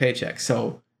paycheck to paycheck.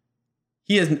 So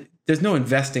there's no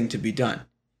investing to be done.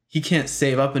 He can't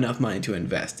save up enough money to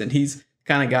invest. And he's the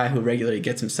kind of guy who regularly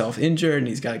gets himself injured and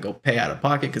he's got to go pay out of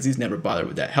pocket because he's never bothered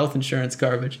with that health insurance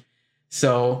garbage.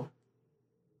 So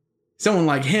someone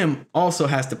like him also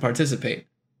has to participate.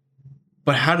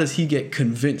 But how does he get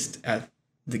convinced at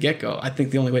the get-go? I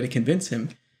think the only way to convince him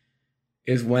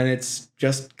is when it's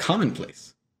just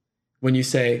commonplace. When you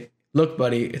say, look,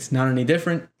 buddy, it's not any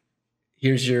different.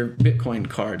 Here's your Bitcoin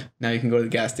card. Now you can go to the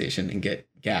gas station and get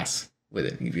gas with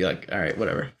it. You'd be like, all right,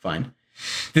 whatever, fine.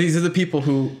 These are the people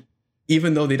who,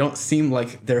 even though they don't seem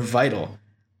like they're vital,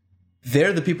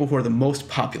 they're the people who are the most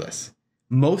populous.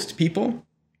 Most people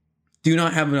do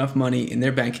not have enough money in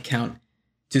their bank account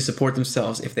to support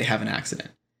themselves if they have an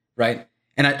accident, right?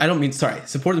 And I don't mean,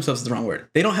 support themselves is the wrong word.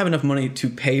 They don't have enough money to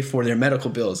pay for their medical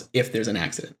bills if there's an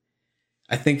accident.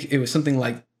 I think it was something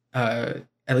like, at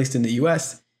least in the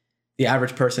US, the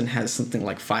average person has something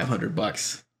like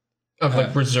 $500 Of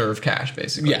like reserve cash,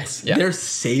 basically. Yes. Yeah. Their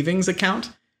savings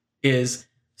account is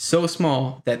so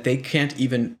small that they can't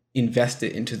even invest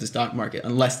it into the stock market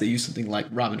unless they use something like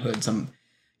Robinhood,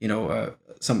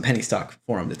 some penny stock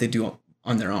forum that they do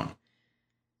on their own.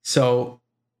 So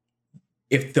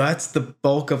if that's the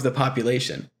bulk of the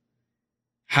population,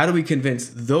 how do we convince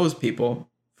those people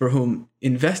for whom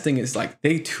investing is like,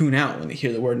 they tune out when they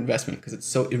hear the word investment because it's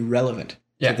so irrelevant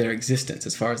to their existence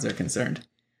as far as they're concerned.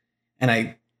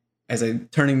 And as I'm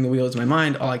turning the wheels in my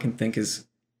mind, all I can think is,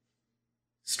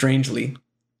 strangely,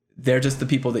 they're just the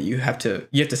people that you have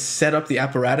to set up the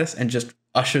apparatus and just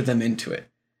usher them into it.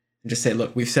 And just say,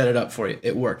 look, we've set it up for you.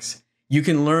 It works. You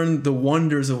can learn the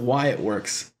wonders of why it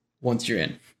works once you're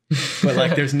in. But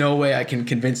like, there's no way I can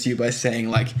convince you by saying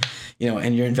like,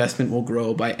 and your investment will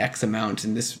grow by X amount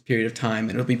in this period of time,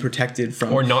 and it'll be protected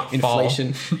from or not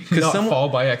inflation. Not fall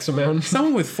by X amount.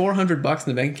 Someone with $400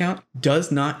 in the bank account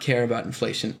does not care about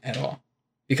inflation at all,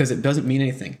 because it doesn't mean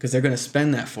anything, because they're going to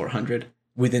spend that 400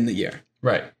 within the year.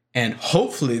 Right. And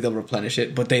hopefully they'll replenish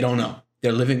it, but they don't know.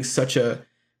 They're living such a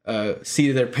seat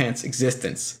of their pants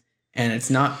existence. And it's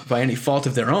not by any fault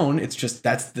of their own. It's just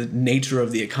that's the nature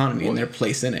of the economy and their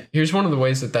place in it. Here's one of the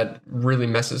ways that really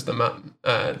messes them up.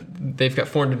 They've got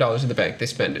 $400 in the bank. They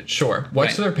spend it. Sure.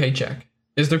 What's their paycheck?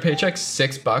 Is their paycheck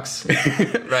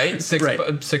 $6? Right?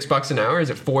 $6 an hour? Is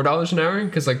it $4 an hour?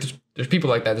 Because like there's people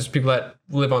like that. There's people that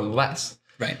live on less.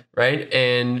 Right. Right.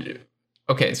 And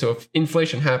okay, so if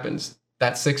inflation happens,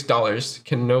 that $6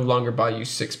 can no longer buy you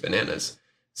 6 bananas.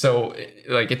 So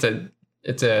like it's a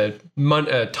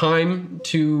time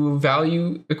to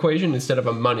value equation instead of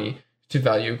a money to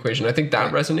value equation. I think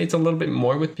that resonates a little bit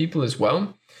more with people as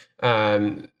well.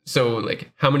 So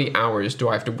like, how many hours do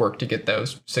I have to work to get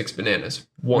those 6 bananas?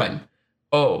 1. Right.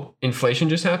 Oh, inflation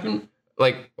just happened.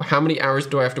 Like, how many hours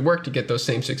do I have to work to get those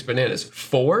same 6 bananas?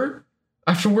 4?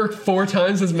 I have to work 4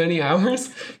 times as many hours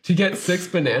to get 6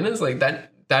 bananas. Like that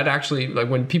actually, like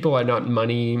when people are not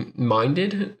money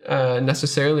minded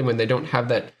necessarily, when they don't have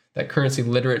that currency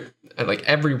literate, like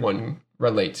everyone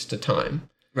relates to time.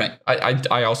 Right.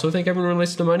 I also think everyone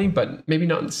relates to money, but maybe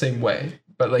not in the same way.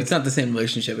 But like, it's not the same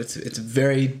relationship. It's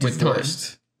very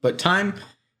divorced. But time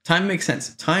makes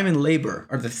sense. Time and labor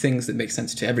are the things that make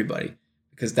sense to everybody,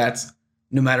 because that's,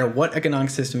 no matter what economic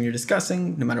system you're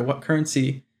discussing, no matter what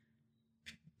currency,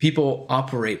 people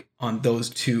operate on those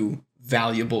two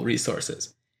valuable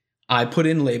resources. I put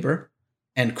in labor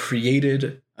and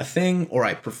created a thing, or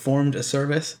I performed a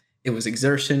service. It was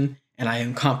exertion, and I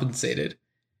am compensated.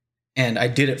 And I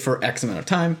did it for X amount of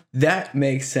time. That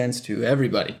makes sense to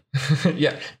everybody.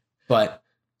 Yeah. But,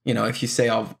 if you say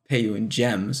I'll pay you in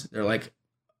gems, they're like,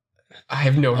 I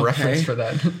have no reference for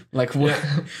that. Like, what?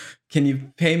 Yeah. Can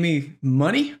you pay me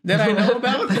money that I know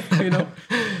about?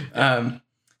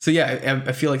 So yeah,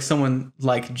 I feel like someone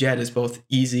like Jed is both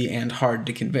easy and hard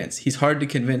to convince. He's hard to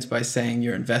convince by saying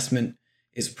your investment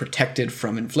is protected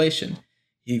from inflation.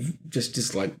 He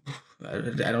just like, I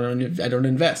don't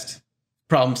invest.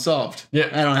 Problem solved. Yeah,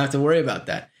 I don't have to worry about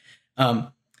that.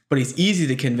 But he's easy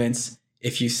to convince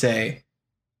if you say,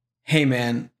 hey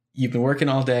man, you've been working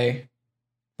all day.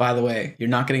 By the way, you're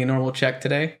not getting a normal check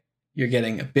today. You're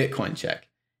getting a Bitcoin check.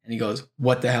 And he goes,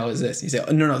 what the hell is this? And you say,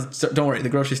 oh, no, don't worry. The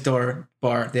grocery store,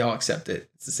 bar, they all accept it.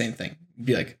 It's the same thing. You'd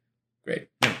be like, great.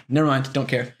 No, never mind. Don't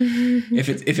care. If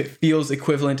it feels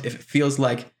equivalent, if it feels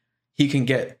like he can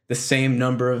get the same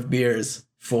number of beers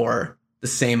for the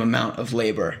same amount of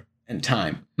labor and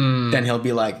time, then he'll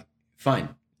be like, fine.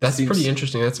 That's pretty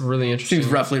interesting. That's really interesting.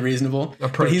 Seems roughly reasonable.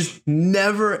 Approach. But he's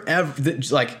never, ever,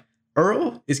 like,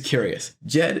 Earl is curious.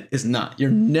 Jed is not.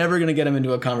 You're never going to get him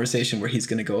into a conversation where he's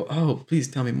going to go, oh, please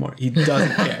tell me more. He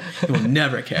doesn't care. He will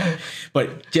never care.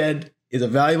 But Jed is a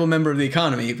valuable member of the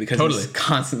economy because he's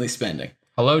constantly spending.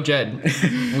 Hello, Jed.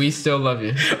 We still love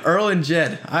you. Earl and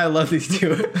Jed. I love these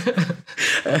two.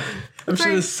 I'm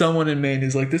sure there's someone in Maine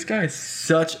who's like, this guy is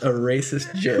such a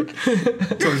racist jerk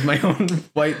towards my own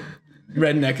white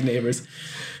redneck neighbors.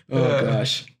 Oh,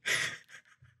 gosh.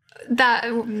 That...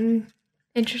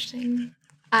 interesting.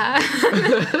 I'm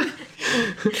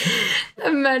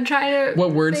trying to.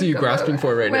 What words are you grasping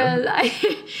for right now? Well,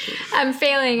 I'm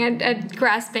failing at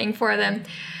grasping for them.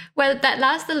 Well, that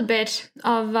last little bit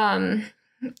of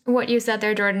what you said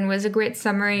there, Jordan, was a great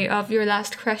summary of your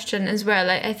last question as well.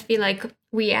 I feel like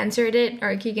we answered it,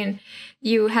 or Keegan,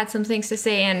 you had some things to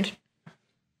say, and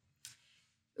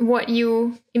what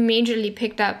you immediately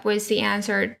picked up was the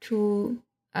answer to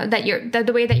that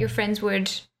the way that your friends would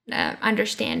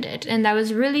understand it. And that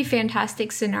was a really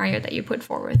fantastic scenario that you put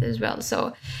forward as well.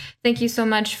 So thank you so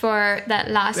much for that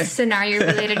last scenario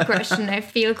related question. I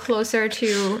feel closer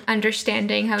to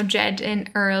understanding how Jed and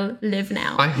Earl live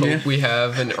now. I hope we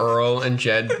have an Earl and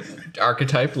Jed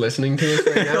archetype listening to us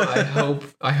right now.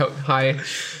 I hope. Hi,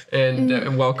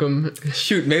 and welcome.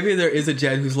 Shoot, maybe there is a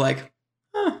Jed who's like,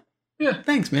 Yeah,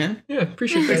 thanks, man. yeah,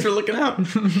 appreciate Thanks that. for looking out.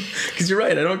 Because you're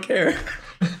right, I don't care.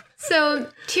 So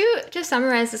to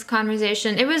summarize this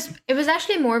conversation, it was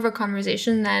actually more of a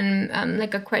conversation than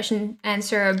like a question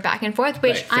answer back and forth,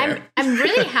 which Right, fair. I'm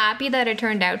really happy that it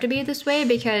turned out to be this way,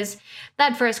 because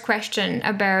that first question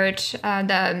about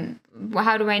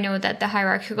how do I know that the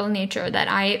hierarchical nature that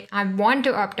I want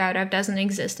to opt out of doesn't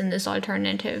exist in this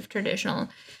alternative traditional,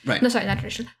 Right. no, sorry, not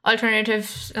traditional,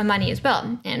 alternative money as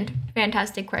well. And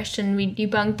fantastic question. We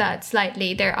debunked that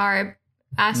slightly. There are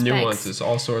aspects, Nuances,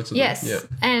 all sorts of yes, them.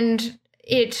 Yeah. and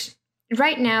it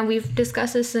right now, we've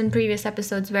discussed this in previous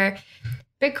episodes, where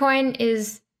Bitcoin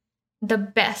is the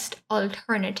best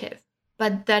alternative,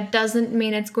 but that doesn't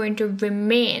mean it's going to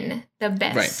remain the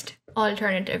best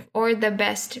alternative or the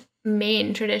best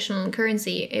main traditional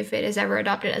currency if it is ever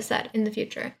adopted as that in the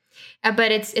future.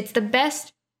 But it's the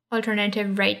best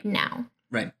alternative right now.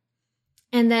 Right.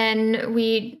 And then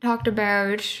we talked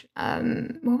about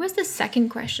what was the second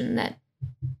question that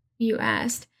you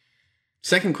asked?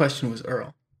 Second question was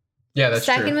Earl. Yeah, that's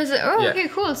Second true. was okay,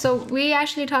 cool. So we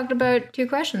actually talked about 2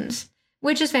 questions,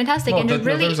 which is fantastic. Well, And it no,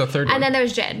 really, there was a third one. and then there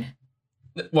was Jed.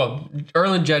 Well,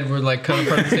 Earl and Jed were like kind of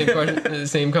part of the same question, the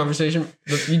same conversation.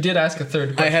 But you did ask a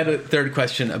third I question. had a third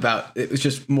question about, it was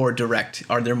just more direct.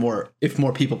 Are there more, if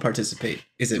more people participate,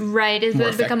 is it Right, it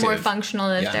more will become more effective? functional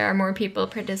if Yeah. there are more people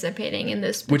participating in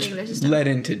this Which particular system. led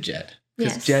into Jed.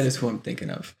 Because Yes. Jed is who I'm thinking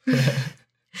of.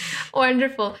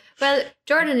 Wonderful. Well,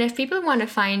 Jordan, if people want to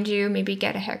find you, maybe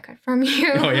get a haircut from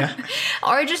you. Oh, yeah.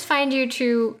 Or just find you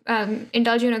to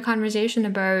indulge you in a conversation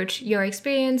about your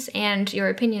experience and your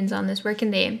opinions on this, where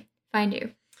can they find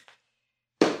you?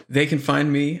 They can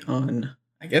find me on,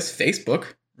 I guess,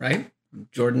 Facebook, right?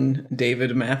 Jordan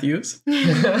David Matthews.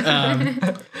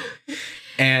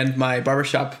 And my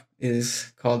barbershop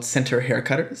is called Center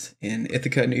Haircutters in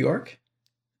Ithaca, New York.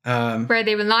 Where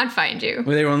they will not find you.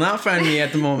 Where they will not find me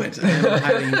at the moment. I'm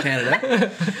hiding in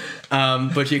Canada.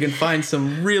 But you can find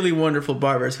some really wonderful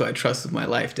barbers who I trust with my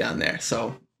life down there.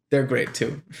 So they're great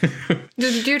too. Do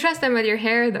you trust them with your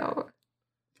hair, though?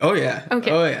 Oh, yeah.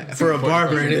 Okay. Oh, yeah. For a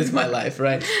barber, it is my life,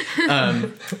 right?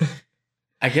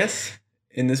 I guess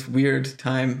in this weird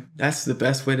time, that's the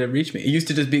best way to reach me. It used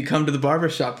to just be come to the barber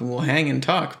shop and we'll hang and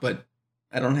talk, but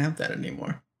I don't have that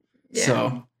anymore. Yeah.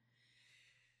 So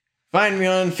find me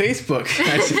on Facebook,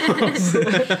 I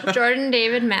suppose. Jordan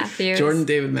David Matthews. Jordan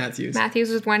David Matthews.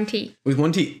 Matthews with 1 T. With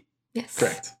 1 T. Yes.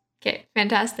 Correct. Okay,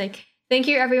 fantastic. Thank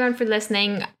you, everyone, for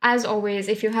listening. As always,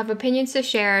 if you have opinions to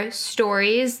share,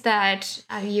 stories that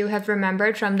you have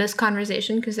remembered from this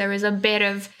conversation, because there was a bit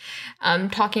of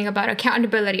talking about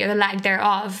accountability or the lack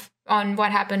thereof on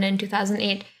what happened in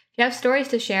 2008. If you have stories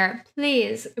to share,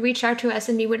 please reach out to us,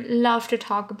 and we would love to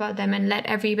talk about them and let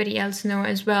everybody else know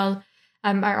as well.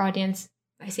 Our audience,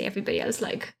 I say everybody else,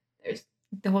 like there's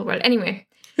the whole world. Anyway,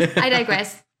 I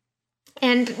digress.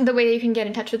 And the way that you can get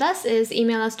in touch with us is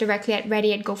email us directly at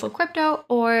ready@GoFullCrypto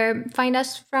or find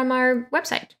us from our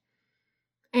website.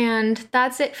 And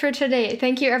that's it for today.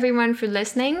 Thank you, everyone, for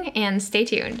listening, and stay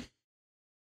tuned.